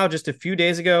it came out just a few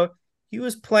days ago. He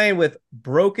was playing with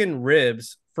broken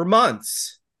ribs for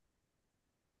months.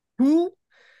 Who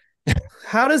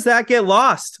How does that get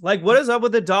lost? Like, what is up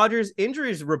with the Dodgers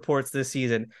injuries reports this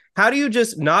season? How do you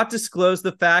just not disclose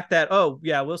the fact that, oh,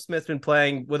 yeah, Will Smith's been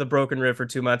playing with a broken rib for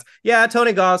 2 months. Yeah,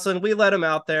 Tony Gonsolin, we let him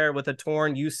out there with a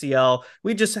torn UCL.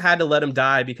 We just had to let him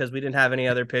die because we didn't have any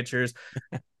other pitchers.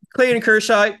 Clayton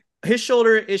Kershaw, his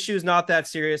shoulder issue is not that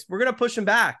serious. We're going to push him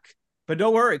back. But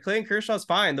don't worry, Clayton Kershaw's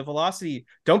fine. The velocity,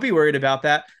 don't be worried about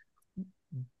that.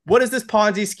 What is this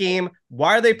Ponzi scheme?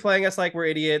 Why are they playing us like we're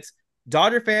idiots?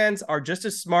 Dodger fans are just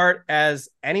as smart as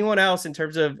anyone else in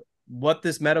terms of what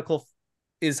this medical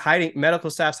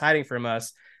staff's hiding from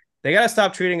us. They got to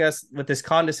stop treating us with this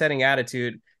condescending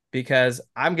attitude because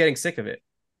I'm getting sick of it.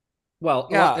 Well,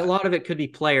 a lot of it could be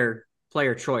player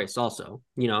choice also.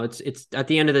 It's at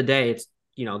the end of the day, it's,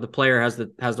 the player has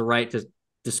the right to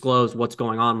disclose what's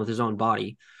going on with his own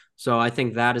body. So I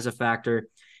think that is a factor.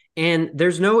 And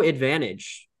there's no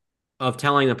advantage of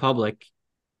telling the public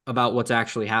about what's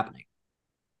actually happening.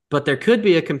 But there could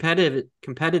be a competitive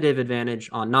advantage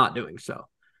on not doing so.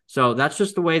 So that's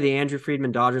just the way the Andrew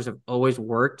Friedman Dodgers have always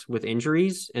worked with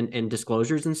injuries and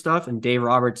disclosures and stuff. And Dave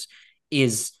Roberts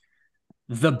is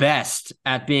the best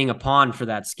at being a pawn for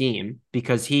that scheme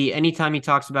because anytime he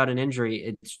talks about an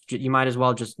injury, you might as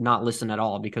well just not listen at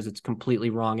all because it's completely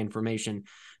wrong information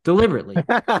deliberately.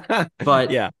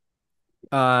 But yeah,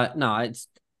 no, it's,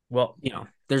 well,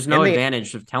 there's no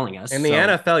advantage of telling us. In the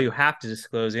NFL, you have to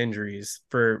disclose injuries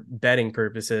for betting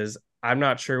purposes. I'm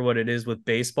not sure what it is with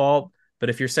baseball, but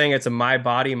if you're saying it's a my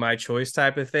body, my choice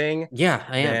type of thing, yeah,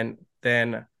 I am.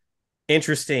 Then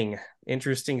interesting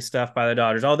stuff by the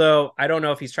Dodgers. Although I don't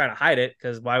know if he's trying to hide it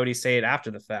because why would he say it after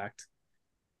the fact?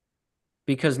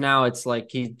 Because now it's like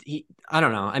he I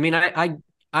don't know. I mean, I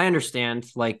understand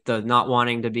like the not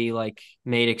wanting to be like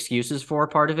made excuses for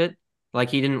part of it. Like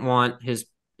he didn't want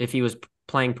if he was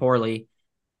playing poorly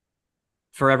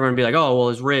for everyone to be like, oh, well,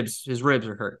 his ribs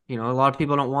are hurt. A lot of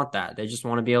people don't want that. They just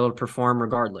want to be able to perform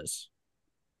regardless.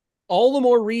 All the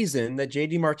more reason that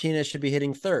JD Martinez should be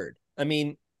hitting third. I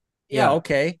mean, yeah,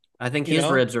 okay. I think his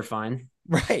ribs are fine.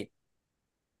 Right.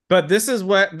 But this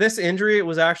injury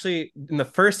was actually in the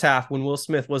first half when Will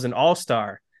Smith was an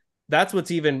all-star. That's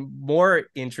what's even more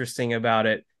interesting about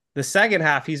it. The second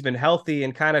half, he's been healthy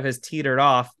and kind of has teetered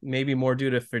off, maybe more due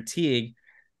to fatigue.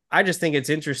 I just think it's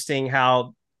interesting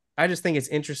how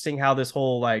this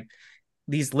whole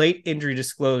these late injury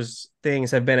disclosed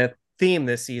things have been a theme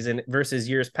this season versus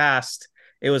years past.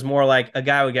 It was more like a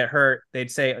guy would get hurt.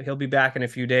 They'd say he'll be back in a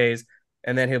few days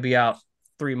and then he'll be out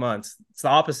 3 months. It's the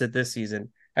opposite this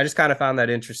season. I just kind of found that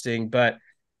interesting, but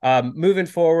moving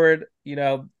forward,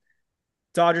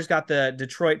 Dodgers got the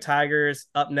Detroit Tigers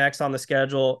up next on the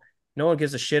schedule. No one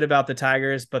gives a shit about the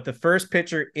Tigers, but the first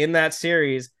pitcher in that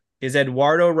series is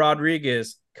Eduardo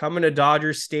Rodriguez coming to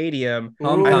Dodger Stadium.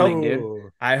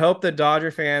 I hope the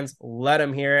Dodger fans let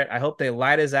him hear it. I hope they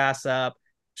light his ass up,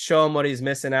 show him what he's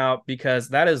missing out, because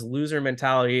that is loser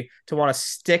mentality to want to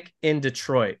stick in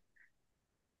Detroit.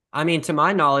 I mean, to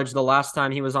my knowledge, the last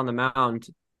time he was on the mound,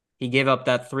 he gave up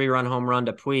that 3-run home run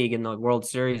to Puig in the World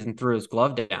Series and threw his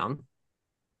glove down.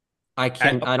 I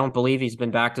don't believe he's been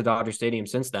back to Dodger Stadium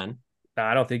since then. No,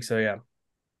 I don't think so, yeah.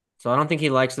 So I don't think he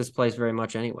likes this place very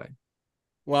much anyway.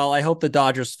 Well, I hope the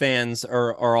Dodgers fans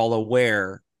are all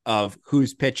aware of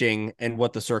who's pitching and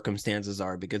what the circumstances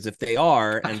are, because if they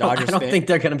are, and Dodgers I don't think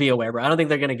they're going to be aware, but I don't think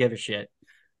they're going to give a shit.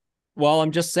 Well,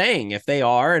 I'm just saying if they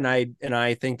are, and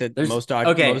I think that most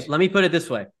Dodgers. Okay, let me put it this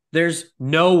way: there's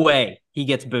no way he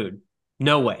gets booed.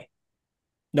 No way.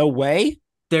 No way.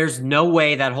 There's no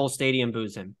way that whole stadium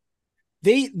boos him.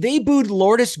 They booed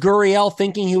Lourdes Gurriel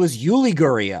thinking he was Yuli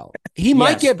Gurriel. He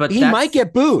might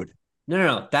get booed.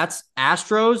 No. That's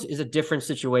Astros is a different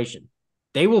situation.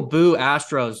 They will boo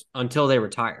Astros until they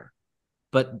retire.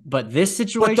 But this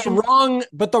situation,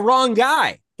 but the wrong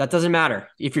guy. That doesn't matter.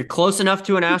 If you're close enough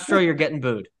to an Astro, you're getting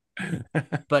booed.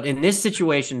 But in this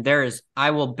situation,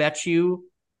 I will bet you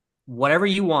whatever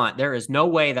you want. There is no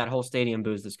way that whole stadium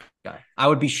boos this guy. I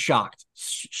would be shocked.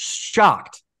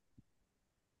 Shocked.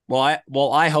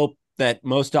 Well, I hope that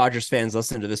most Dodgers fans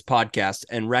listen to this podcast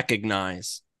and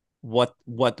recognize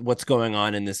what's going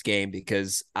on in this game,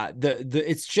 because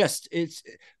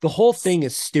the whole thing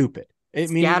is stupid.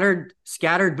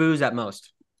 Scattered boos at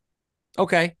most.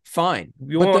 Okay, fine.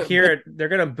 You won't hear it. They're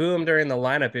gonna boo him during the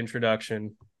lineup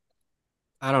introduction.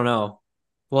 I don't know.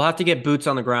 We'll have to get boots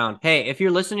on the ground. Hey, if you're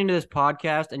listening to this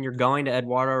podcast and you're going to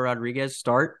Eduardo Rodriguez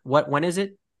start, when is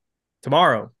it?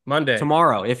 Tomorrow, Monday.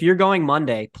 Tomorrow. If you're going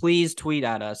Monday, please tweet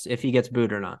at us if he gets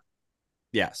booed or not.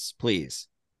 Yes, please.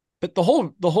 But the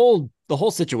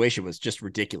whole situation was just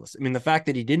ridiculous. I mean, the fact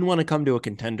that he didn't want to come to a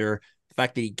contender, the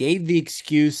fact that he gave the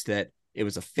excuse that It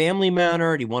was a family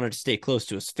matter. He wanted to stay close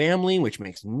to his family, which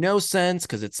makes no sense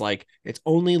because it's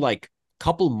only like a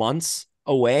couple months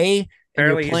away.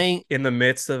 Apparently, and you're playing he's in the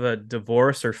midst of a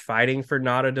divorce or fighting for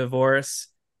not a divorce.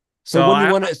 So what do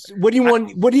you want to? What do you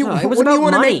want? What do you? No, it was what do you about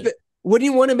want to money. make? What do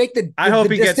you want to make the? I hope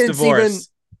the he gets distance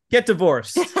divorced. Get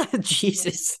divorced.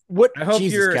 Jesus. What? I hope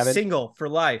Jesus, you're Kevin. single for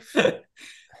life.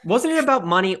 Wasn't it about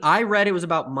money? I read it was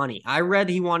about money. I read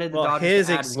he wanted the Dodgers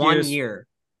to add 1 year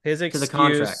to the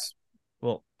contract.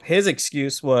 Well, his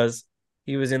excuse was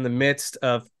he was in the midst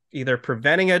of either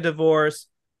preventing a divorce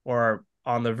or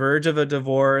on the verge of a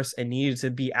divorce and needed to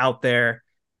be out there,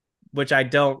 which I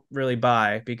don't really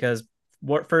buy because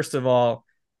first of all,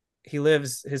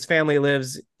 his family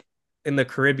lives in the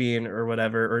Caribbean or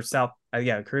whatever, or South,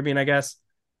 Caribbean, I guess.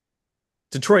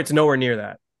 Detroit's nowhere near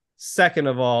that. Second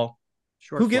of all,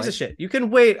 who gives a shit? You can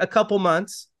wait a couple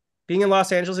months. Being in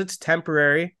Los Angeles, it's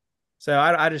temporary. So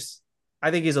I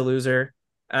think he's a loser.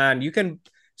 And you can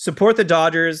support the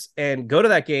Dodgers and go to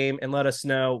that game and let us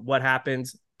know what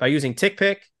happens by using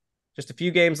TickPick. Just a few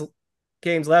games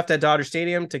left at Dodger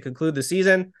Stadium to conclude the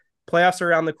season. Playoffs are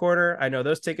around the corner. I know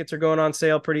those tickets are going on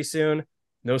sale pretty soon.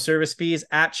 No service fees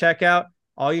at checkout.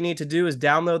 All you need to do is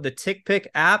download the TickPick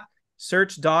app,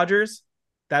 search Dodgers.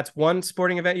 That's one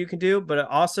sporting event you can do, but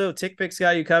also TickPick's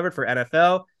got you covered for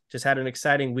NFL. Just had an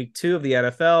exciting week 2 of the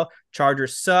NFL.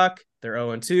 Chargers suck. They're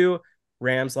 0-2.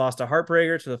 Rams lost a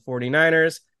heartbreaker to the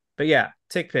 49ers. But yeah,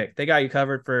 TickPick, they got you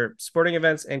covered for sporting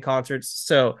events and concerts.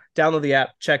 So download the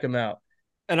app, check them out.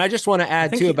 And I just want to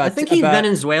add I think he's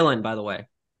Venezuelan, by the way.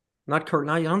 I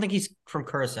don't think he's from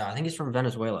Curacao. I think he's from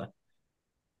Venezuela,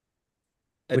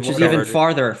 which is even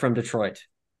farther from Detroit.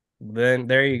 Then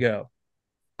there you go.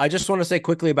 I just want to say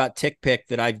quickly about TickPick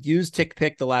that I've used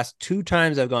TickPick the last 2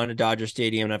 times I've gone to Dodger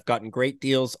Stadium, and I've gotten great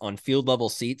deals on field level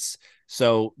seats.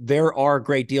 So there are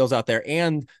great deals out there,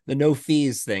 and the no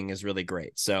fees thing is really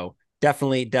great. So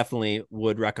definitely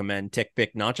would recommend TickPick,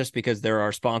 not just because they're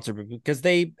our sponsor, but because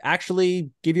they actually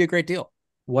give you a great deal.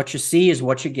 What you see is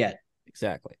what you get.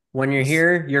 Exactly. When you're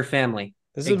here, you're family.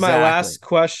 This is my last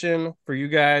question for you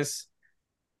guys.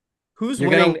 Who's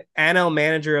winning NL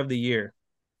Manager of the Year?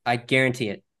 I guarantee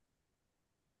it.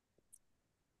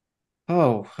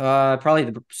 Oh, probably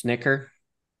the Snitker.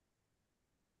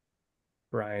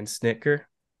 Brian Snitker.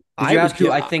 Did you ask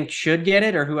who I think should get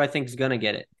it or who I think is going to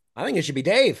get it? I think it should be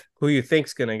Dave. Who you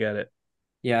think's going to get it?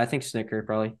 Yeah, I think Snitker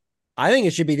probably. I think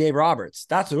it should be Dave Roberts.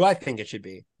 That's who I think it should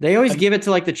be. They always give it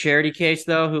to like the charity case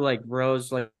though, who like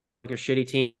rose like a shitty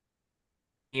team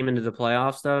into the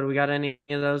playoffs though. Do we got any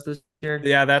of those this year?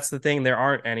 Yeah, that's the thing. There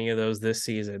aren't any of those this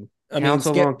season.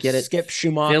 Council won't get it. Skip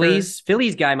Schumacher.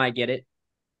 Phillies guy might get it.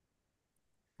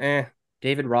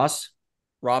 David Ross.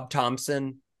 Rob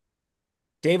Thompson.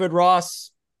 David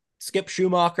Ross. Skip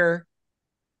Schumacher.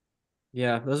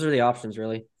 Yeah, those are the options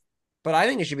really. But I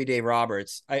think it should be Dave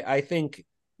Roberts. I think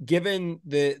given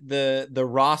the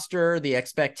roster, the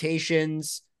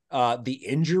expectations, the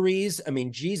injuries, I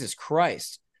mean, Jesus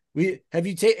Christ. We've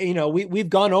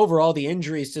gone over all the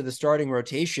injuries to the starting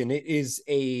rotation. It is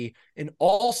an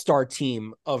all-star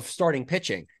team of starting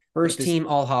pitching. First team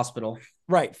all hospital.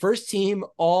 Right. First team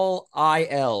all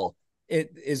IL.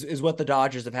 It is what the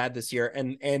Dodgers have had this year.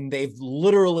 And they've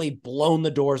literally blown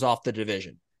the doors off the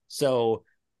division. So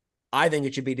I think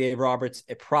it should be Dave Roberts.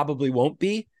 It probably won't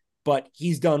be, but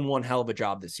he's done one hell of a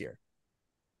job this year.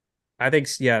 I think,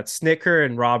 Snitker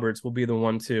and Roberts will be the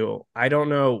 1-2. I don't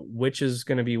know which is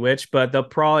going to be which, but they'll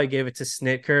probably give it to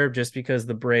Snitker just because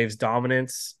the Braves'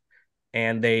 dominance,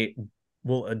 and they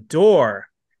will adore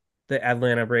the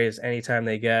Atlanta Braves anytime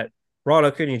they get.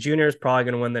 Ronald Acuna Jr. is probably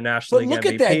going to win the National League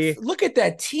MVP. Look at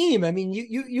that team. I mean,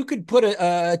 you could put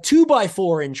a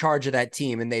 2x4 in charge of that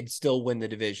team, and they'd still win the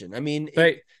division. I mean,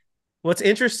 what's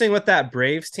interesting with that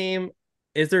Braves team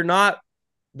is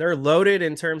they're loaded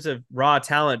in terms of raw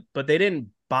talent, but they didn't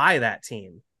buy that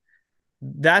team.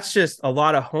 That's just a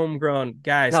lot of homegrown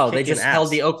guys. No, they just held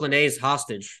the Oakland A's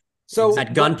hostage. So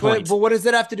at gunpoint. But what does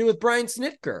that have to do with Brian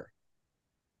Snitker?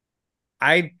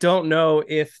 I don't know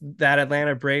if that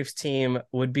Atlanta Braves team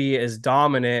would be as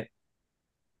dominant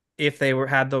if they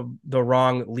had the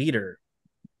wrong leader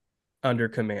under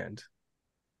command.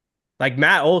 Like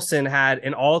Matt Olson had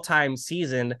an all-time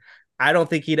season. I don't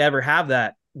think he'd ever have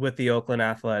that with the Oakland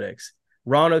Athletics.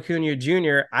 Ron Acuna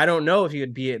Jr., I don't know if he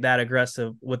would be that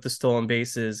aggressive with the stolen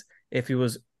bases if he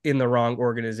was in the wrong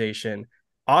organization.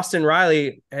 Austin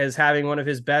Riley is having one of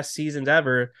his best seasons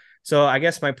ever. So I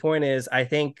guess my point is, I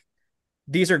think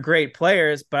these are great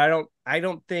players, but I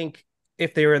don't think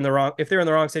if they're in the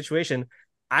wrong situation,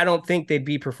 I don't think they'd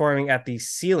be performing at these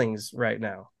ceilings right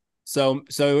now. So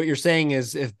what you're saying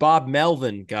is if Bob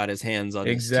Melvin got his hands on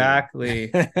exactly.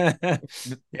 This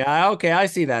team. Yeah, okay, I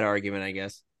see that argument, I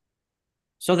guess.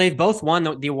 So they've both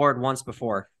won the award once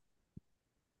before.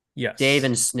 Yes. Dave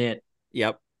and Snit.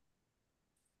 Yep.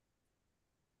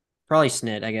 Probably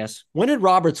Snit, I guess. When did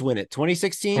Roberts win it?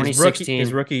 2016? 2016.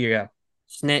 His rookie year, yeah.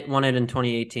 Snit won it in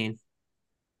 2018.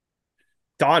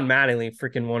 Don Mattingly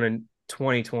freaking won in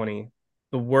 2020.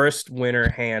 The worst winner,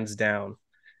 hands down.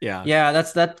 Yeah. Yeah,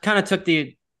 that kind of took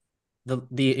the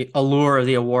allure of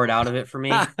the award out of it for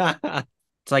me.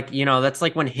 It's like, that's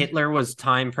like when Hitler was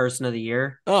Time Person of the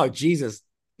Year. Oh, Jesus.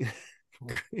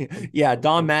 Yeah,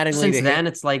 Don Mattingly. Since then,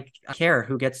 it's like, I care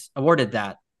who gets awarded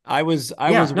that.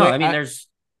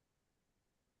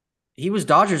 He was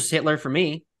Dodgers Hitler for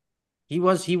me. He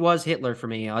was Hitler for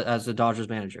me as the Dodgers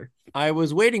manager. I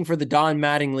was waiting for the Don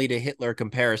Mattingly to Hitler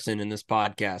comparison in this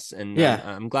podcast, and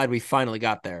I'm glad we finally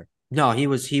got there. No, he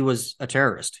was a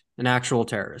terrorist, an actual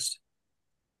terrorist.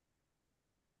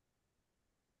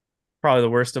 Probably the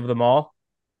worst of them all.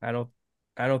 I don't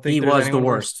think he was the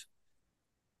worst.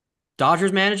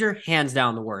 Dodgers manager, hands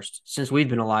down the worst since we've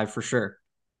been alive for sure.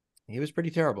 He was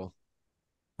pretty terrible.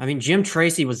 I mean, Jim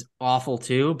Tracy was awful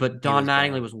too, but Don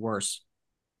Mattingly was worse.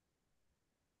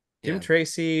 Jim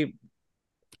Tracy,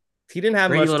 he didn't have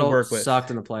Brady much Little to work with.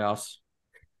 Sucked in the playoffs.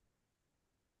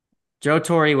 Joe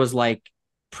Torre was like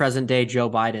present day Joe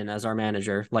Biden as our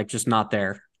manager, like just not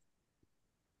there.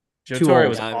 Joe Torre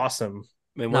was awesome.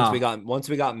 I mean, once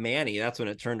we got Manny, that's when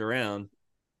it turned around.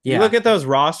 Yeah. You look at those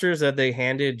rosters that they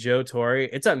handed Joe Torre.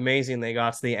 It's amazing they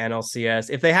got to the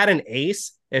NLCS. If they had an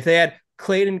ace, if they had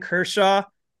Clayton Kershaw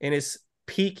in his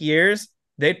peak years,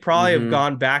 they'd probably have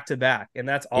gone back to back. And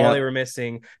that's all they were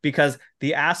missing because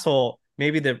the asshole,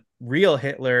 maybe the real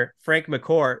Hitler, Frank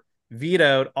McCourt,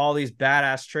 vetoed all these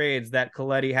badass trades that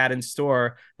Coletti had in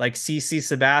store, like CC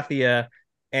Sabathia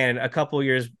and a couple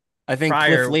years I think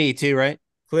prior, Cliff Lee too, right?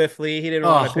 Cliff Lee, he didn't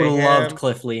want to pay him. Loved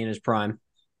Cliff Lee in his prime.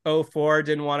 04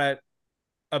 didn't want to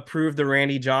approve the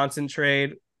Randy Johnson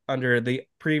trade under the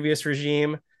previous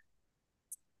regime.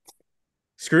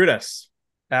 Screwed us.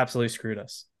 Absolutely screwed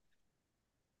us.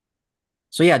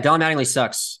 So yeah, Don Mattingly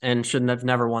sucks and shouldn't have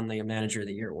never won the Manager of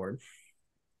the Year award.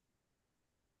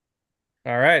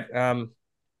 All right.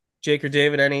 Jake or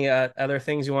David, any other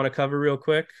things you want to cover real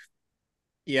quick?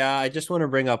 Yeah, I just want to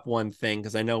bring up one thing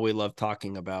because I know we love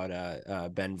talking about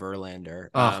Ben Verlander.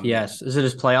 Yes. Is it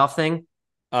his playoff thing?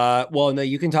 Well, no,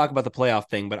 you can talk about the playoff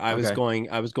thing, but I was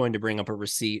going to bring up a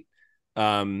receipt.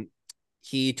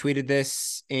 He tweeted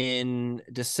this in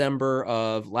December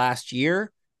of last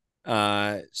year.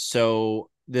 So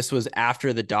this was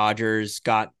after the Dodgers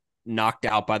got knocked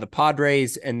out by the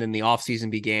Padres and then the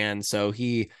offseason began. So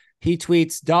he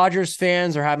tweets, Dodgers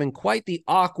fans are having quite the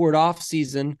awkward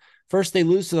offseason. First, they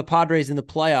lose to the Padres in the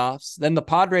playoffs. Then the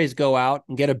Padres go out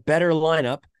and get a better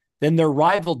lineup. Then their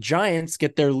rival Giants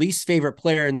get their least favorite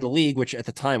player in the league, which at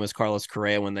the time was Carlos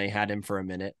Correa when they had him for a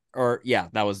minute. Or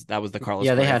that was the Carlos.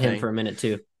 Yeah, Correa they had thing. him for a minute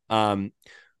too. And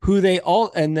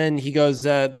then he goes,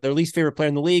 their least favorite player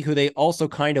in the league, who they also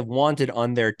kind of wanted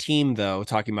on their team, though,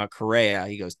 talking about Correa.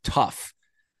 He goes, tough.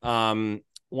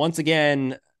 Once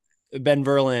again, Ben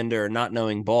Verlander not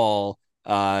knowing ball,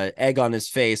 egg on his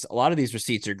face. A lot of these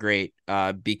receipts are great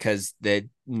because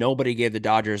nobody gave the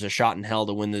Dodgers a shot in hell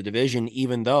to win the division,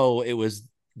 even though it was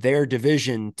their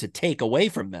division to take away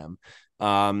from them.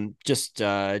 Just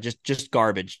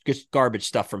garbage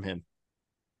stuff from him.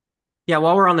 Yeah,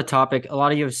 while we're on the topic, a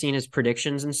lot of you have seen his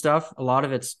predictions and stuff. A lot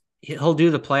of he'll do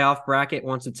the playoff bracket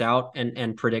once it's out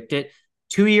and predict it.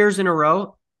 2 years in a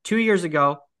row, 2 years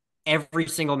ago, every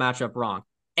single matchup wrong.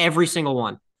 Every single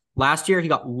one. Last year, he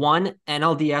got one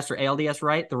NLDS or ALDS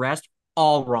right. The rest,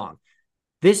 all wrong.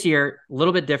 This year, a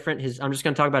little bit different. I'm just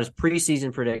going to talk about his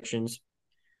preseason predictions.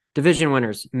 Division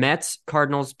winners, Mets,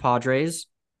 Cardinals, Padres.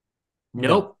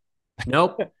 Nope.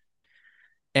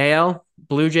 AL,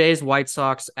 Blue Jays, White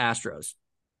Sox, Astros.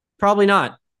 Probably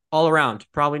not all around.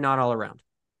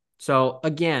 So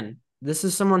again, this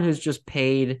is someone who's just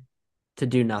paid to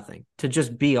do nothing, to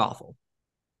just be awful.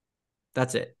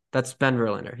 That's it. That's Ben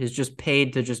Verlander. He's just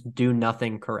paid to just do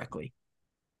nothing correctly.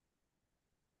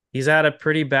 He's had a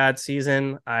pretty bad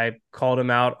season. I called him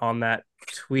out on that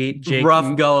tweet. Jake,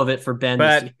 rough go of it for Ben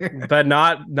this year. But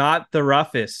not the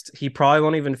roughest. He probably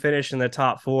won't even finish in the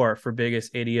top 4 for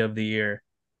biggest idiot of the year.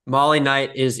 Molly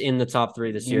Knight is in the top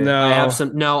 3 this year. No. I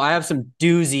have some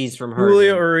doozies from her.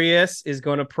 Julio Urias is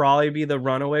going to probably be the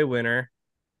runaway winner.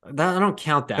 I don't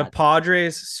count that. The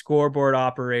Padres scoreboard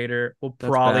operator will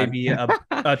probably be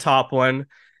a top one.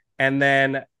 And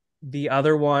then the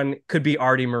other one could be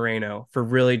Artie Moreno for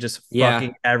really just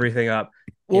fucking everything up.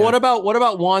 Well, what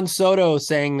about Juan Soto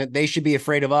saying that they should be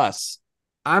afraid of us?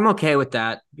 I'm okay with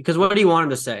that because what do you want him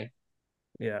to say?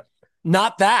 Yeah.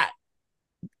 Not that.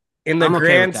 In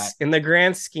the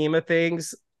grand scheme of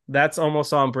things, that's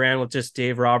almost on brand with just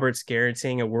Dave Roberts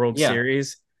guaranteeing a World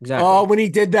Series. Exactly. Oh, when he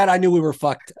did that, I knew we were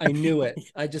fucked. I knew it.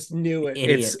 I just knew it.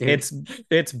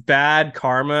 It's bad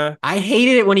karma. I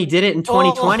hated it when he did it in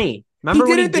 2020. Remember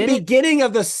he did it at the beginning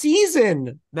of the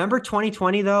season. Remember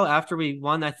 2020 though, after we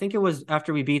won? I think it was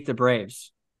after we beat the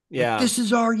Braves. Yeah. Like, this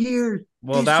is our year.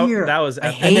 Well, that was I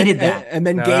hated that. And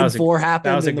then game 4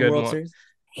 happened. That was a good World Series.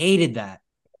 Hated that.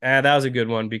 That was a good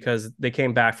one because they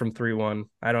came back from 3-1.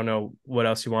 I don't know what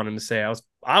else you want him to say. I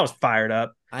was fired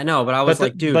up. I know, but I was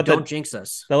dude, don't jinx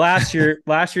us. The last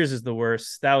year's is the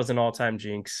worst. That was an all-time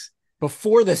jinx.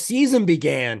 Before the season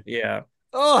began. Yeah.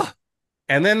 Ugh.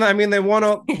 And then they won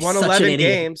 11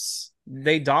 games.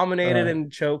 They dominated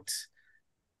and choked.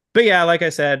 But yeah, like I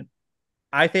said,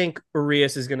 I think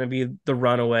Urias is going to be the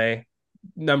runaway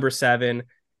number 7.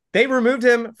 They removed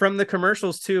him from the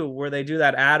commercials too, where they do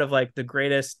that ad of like the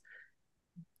greatest,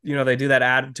 they do that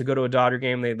ad to go to a Dodger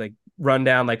game. They like run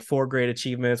down like 4 great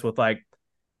achievements with like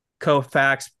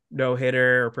Koufax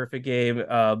no-hitter or perfect game,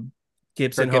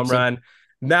 Gibson home run.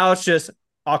 Now it's just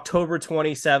October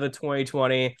 27th,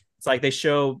 2020. It's like they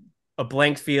show a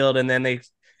blank field and then they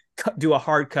do a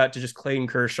hard cut to just Clayton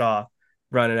Kershaw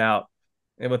running out.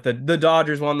 And with the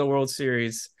Dodgers won the World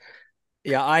Series.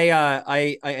 Yeah,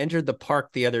 I entered the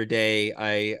park the other day.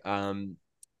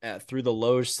 Through the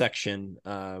Loge section,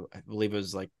 I believe it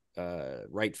was like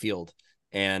right field,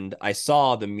 and I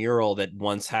saw the mural that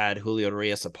once had Julio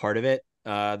Urias a part of it,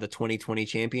 the 2020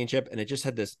 championship, and it just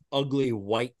had this ugly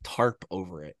white tarp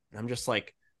over it. And I'm just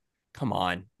like, come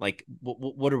on, like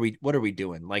what are we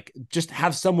doing? Like, just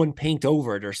have someone paint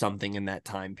over it or something in that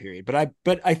time period.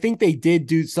 But I think they did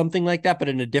do something like that, but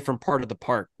in a different part of the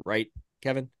park, right,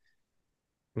 Kevin?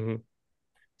 Mm-hmm.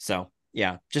 So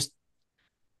yeah, just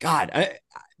God,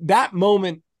 that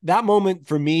moment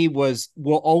for me I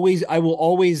will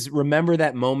always remember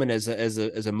that moment as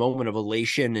a moment of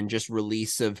elation and just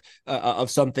release of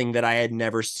something that I had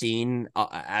never seen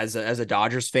as a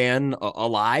Dodgers fan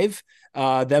alive,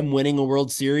 them winning a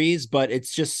World Series. But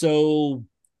it's just so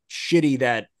shitty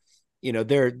that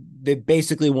they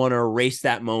basically want to erase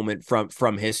that moment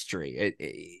from history.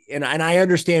 And I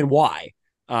understand why.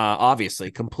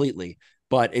 Obviously, completely,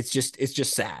 but it's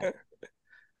just sad.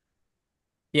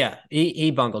 Yeah, he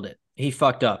bungled it. He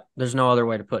fucked up. There's no other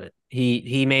way to put it.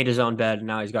 He made his own bed and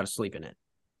now he's got to sleep in it.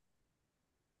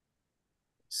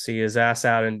 See his ass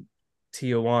out in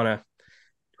Tijuana.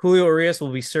 Julio Urias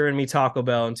will be serving me Taco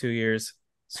Bell in 2 years.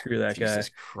 Screw that guy.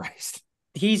 Jesus Christ.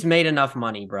 He's made enough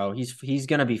money, bro. He's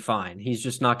gonna be fine. He's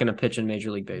just not gonna pitch in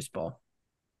Major League Baseball.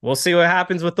 We'll see what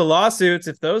happens with the lawsuits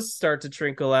if those start to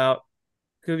trickle out.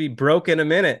 Could be broke in a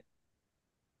minute.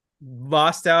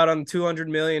 Lost out on $200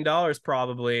 million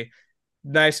probably.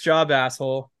 Nice job,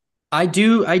 asshole. I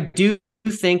do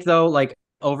think though, like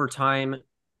over time,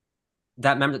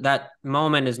 that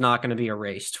moment is not going to be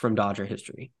erased from Dodger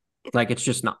history. Like it's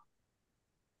just not.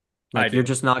 Like you're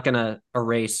just not going to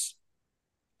erase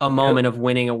a moment of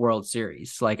winning a World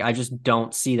Series. Like I just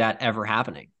don't see that ever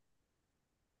happening.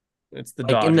 It's the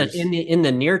Dodgers. In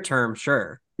the near term,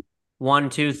 sure.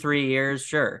 1, 2, 3 years,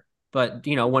 sure. But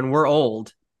when we're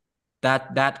old,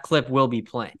 that clip will be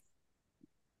playing.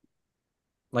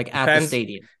 Like at the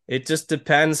stadium. It just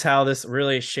depends how this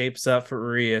really shapes up for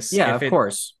Urias. Yeah, of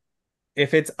course.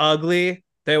 If it's ugly,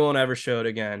 they won't ever show it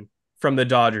again from the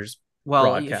Dodgers. Well,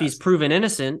 broadcast. If he's proven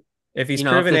innocent. If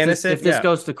this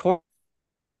goes to court,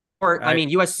 I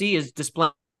mean, USC is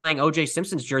displaying O.J.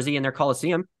 Simpson's jersey in their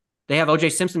Coliseum. They have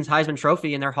O.J. Simpson's Heisman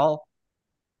Trophy in their hall.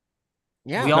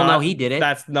 Yeah, we all know he did it.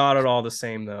 That's not at all the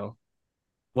same, though.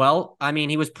 Well, I mean,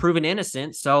 he was proven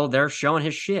innocent, so they're showing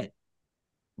his shit.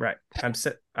 Right.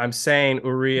 I'm saying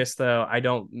Urias, though.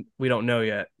 We don't know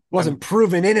yet. Wasn't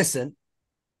proven innocent.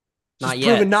 Not yet.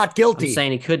 Proven not guilty. I'm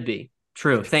saying he could be.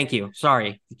 True. Thank you.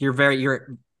 Sorry. You're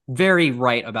very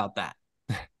right about that.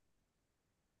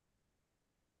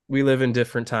 We live in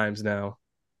different times now.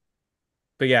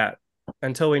 But yeah,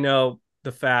 until we know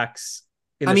the facts.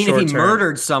 If he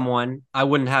murdered someone, I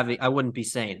wouldn't be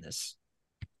saying this.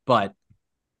 But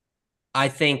I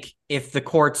think if the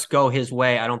courts go his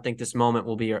way, I don't think this moment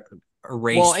will be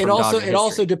erased. Well, it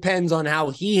also depends on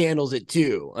how he handles it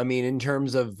too. I mean, in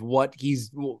terms of what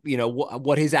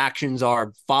what his actions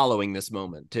are following this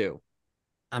moment too.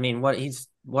 I mean, what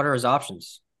are his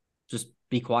options? Just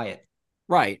be quiet.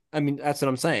 Right. I mean, that's what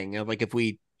I'm saying. Like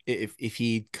if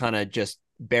he kind of just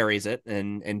buries it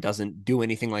and doesn't do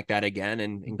anything like that again.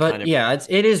 And But kind of, yeah,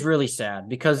 it is really sad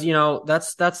because,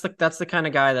 that's the kind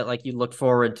of guy that like you look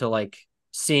forward to like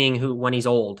seeing who when he's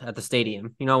old at the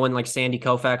stadium. When like Sandy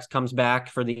Koufax comes back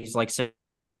for these like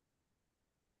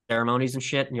ceremonies and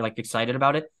shit, and you're like excited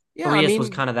about it. yeah, Urias was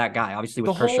kind of that guy, obviously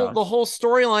with Kershaw. The whole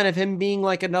storyline of him being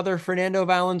like another Fernando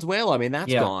Valenzuela, I mean,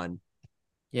 that's gone.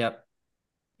 Yep.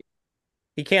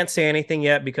 He can't say anything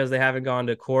yet because they haven't gone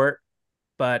to court.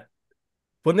 But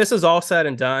when this is all said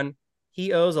and done,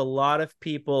 he owes a lot of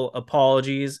people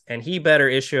apologies, and he better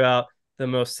issue out the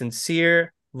most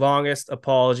sincere, longest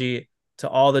apology to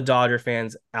all the Dodger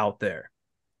fans out there.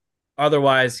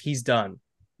 Otherwise, he's done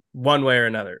one way or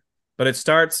another. But it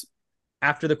starts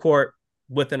after the court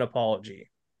with an apology.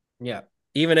 Yeah.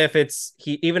 Even if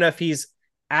he's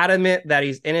adamant that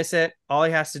he's innocent, all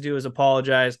he has to do is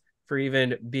apologize for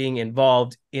even being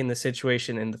involved in the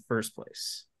situation in the first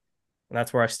place. And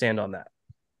that's where I stand on that.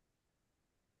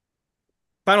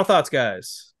 Final thoughts,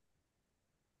 guys.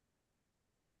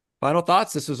 Final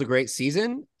thoughts. This was a great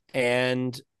season,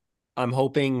 and I'm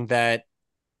hoping that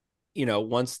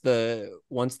once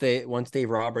Dave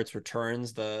Roberts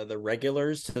returns the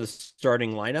regulars to the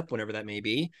starting lineup, whenever that may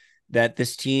be, that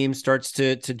this team starts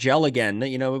to gel again.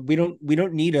 We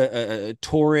don't need a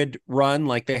torrid run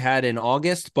like they had in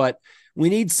August, but we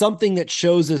need something that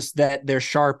shows us that they're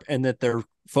sharp and that they're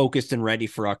focused and ready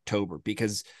for October,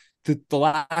 because the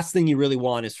last thing you really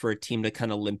want is for a team to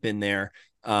kind of limp in there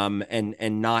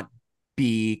and not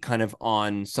be kind of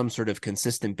on some sort of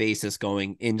consistent basis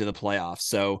going into the playoffs.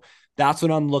 So that's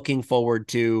what I'm looking forward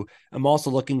to. I'm also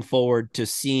looking forward to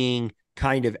seeing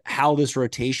kind of how this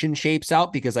rotation shapes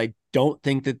out, because I don't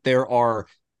think that there are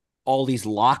all these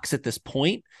locks at this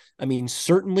point. I mean,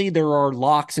 certainly there are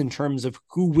locks in terms of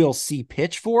who will see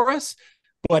pitch for us,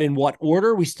 but in what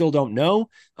order, we still don't know.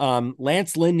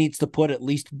 Lance Lynn needs to put at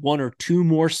least one or two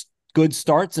more good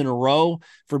starts in a row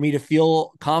for me to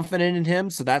feel confident in him.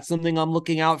 So that's something I'm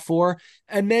looking out for.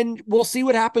 And then we'll see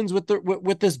what happens with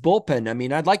this bullpen. I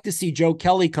mean, I'd like to see Joe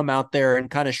Kelly come out there and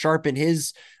kind of sharpen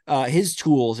his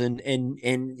tools and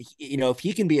if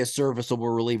he can be a serviceable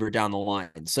reliever down the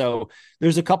line. So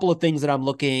there's a couple of things that I'm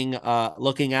looking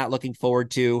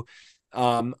forward to.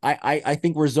 I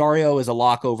think Rosario is a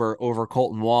lock over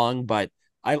Kolten Wong, but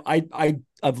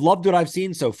I've loved what I've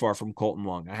seen so far from Kolten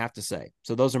Wong, I have to say.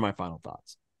 So those are my final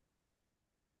thoughts.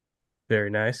 Very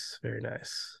nice. Very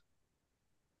nice.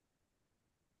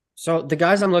 So the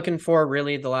guys I'm looking for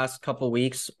really the last couple of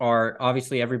weeks are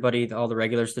obviously all the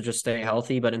regulars to just stay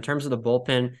healthy. But in terms of the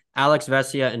bullpen, Alex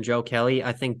Vesia and Joe Kelly,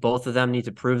 I think both of them need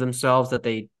to prove themselves that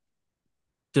they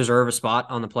deserve a spot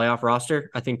on the playoff roster.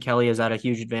 I think Kelly is at a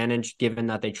huge advantage given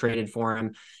that they traded for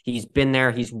him. He's been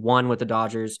there. He's won with the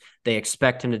Dodgers. They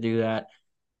expect him to do that.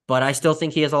 But I still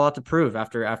think he has a lot to prove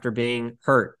after being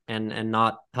hurt and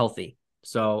not healthy.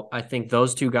 So I think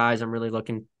those two guys I'm really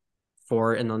looking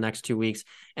for in the next 2 weeks.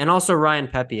 And also Ryan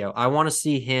Pepiot. I want to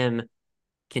see him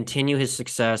continue his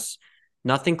success.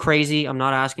 Nothing crazy. I'm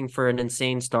not asking for an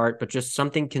insane start, but just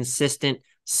something consistent.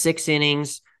 6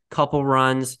 innings, couple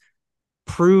runs.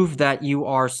 Prove that you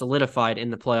are solidified in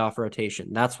the playoff rotation.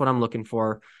 That's what I'm looking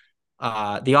for.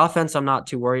 The offense, I'm not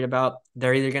too worried about.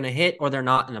 They're either going to hit or they're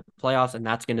not in the playoffs, and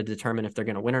that's going to determine if they're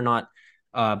going to win or not.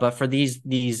 But for these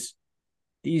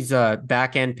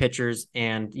back end pitchers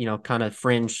and kind of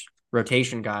fringe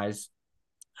rotation guys,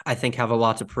 I think have a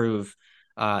lot to prove,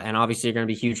 and obviously are going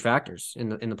to be huge factors in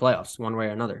the playoffs, one way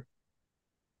or another.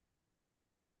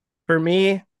 For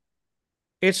me,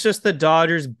 it's just the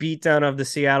Dodgers beatdown of the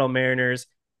Seattle Mariners.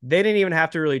 They didn't even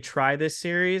have to really try this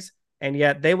series, and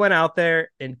yet they went out there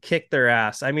and kicked their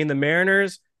ass. I mean, the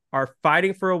Mariners are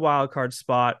fighting for a wild card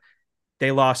spot.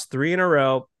 They lost 3 in a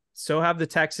row. So have the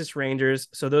Texas Rangers.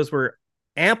 So those were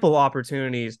ample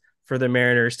opportunities for the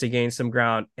Mariners to gain some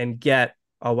ground and get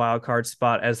a wild card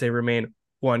spot as they remain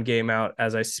 1 game out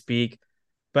as I speak.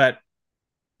 But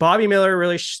Bobby Miller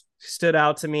really stood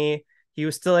out to me. He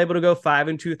was still able to go 5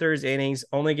 2/3 innings,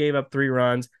 only gave up 3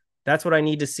 runs. That's what I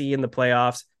need to see in the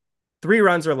playoffs. 3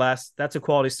 runs or less. That's a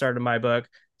quality start in my book.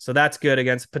 So that's good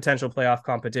against potential playoff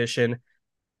competition.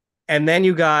 And then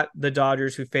you got the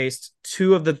Dodgers, who faced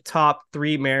 2 of the top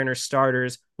 3 Mariners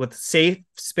starters with safe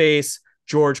space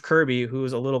George Kirby, who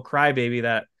was a little crybaby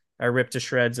that I ripped to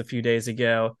shreds a few days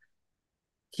ago.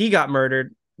 He got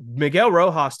murdered. Miguel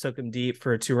Rojas took him deep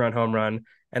for a 2-run home run.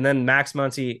 And then Max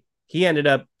Muncy, he ended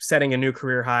up setting a new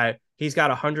career high. He's got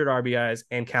 100 RBIs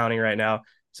and counting right now.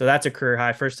 So that's a career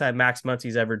high. First time Max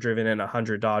Muncy's ever driven in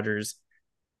 100 Dodgers.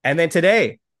 And then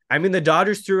today, I mean, the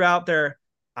Dodgers threw out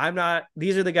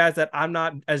these are the guys that I'm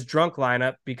not as drunk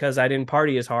lineup because I didn't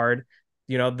party as hard.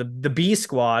 the B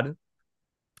squad,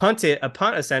 a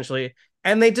punt essentially,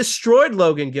 and they destroyed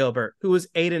Logan Gilbert, who was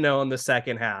 8-0 in the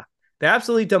second half. They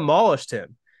absolutely demolished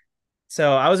him.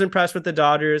 So I was impressed with the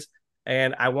Dodgers,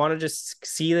 and I want to just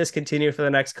see this continue for the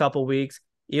next couple weeks.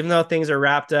 Even though things are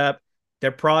wrapped up,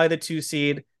 they're probably the 2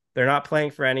 seed. They're not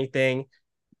playing for anything.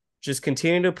 Just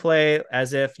continue to play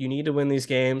as if you need to win these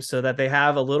games so that they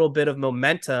have a little bit of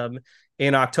momentum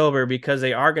in October, because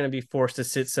they are going to be forced to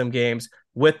sit some games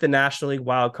with the National League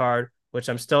wild card, which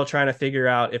I'm still trying to figure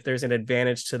out if there's an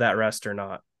advantage to that rest or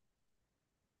not.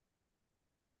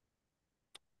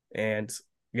 And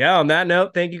yeah, on that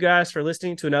note, thank you guys for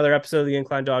listening to another episode of the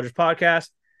Incline Dodgers podcast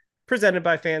presented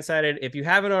by Fansided. If you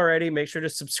haven't already, make sure to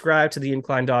subscribe to the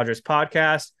Incline Dodgers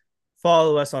podcast.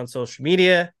 Follow us on social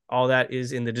media. All that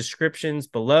is in the descriptions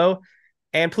below.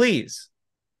 And please,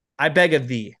 I beg of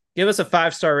thee, give us a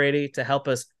 5-star rating to help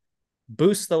us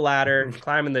boost the ladder,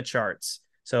 climb in the charts.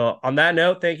 So on that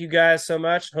note, thank you guys so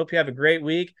much. Hope you have a great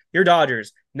week. Your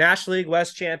Dodgers, National League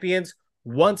West champions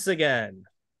once again.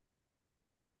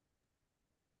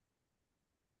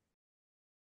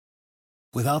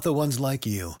 Without the ones like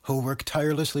you, who work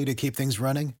tirelessly to keep things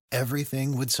running,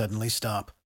 everything would suddenly stop.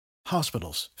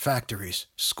 Hospitals, factories,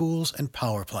 schools, and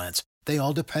power plants, they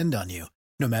all depend on you.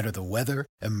 No matter the weather,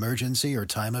 emergency, or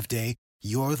time of day,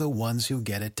 you're the ones who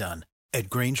get it done. At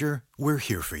Grainger, we're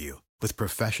here for you with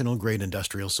professional-grade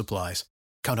industrial supplies.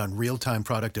 Count on real-time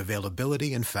product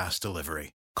availability and fast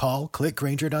delivery. Call, click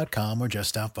Grainger.com, or just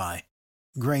stop by.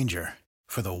 Grainger,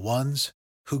 for the ones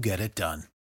who get it done.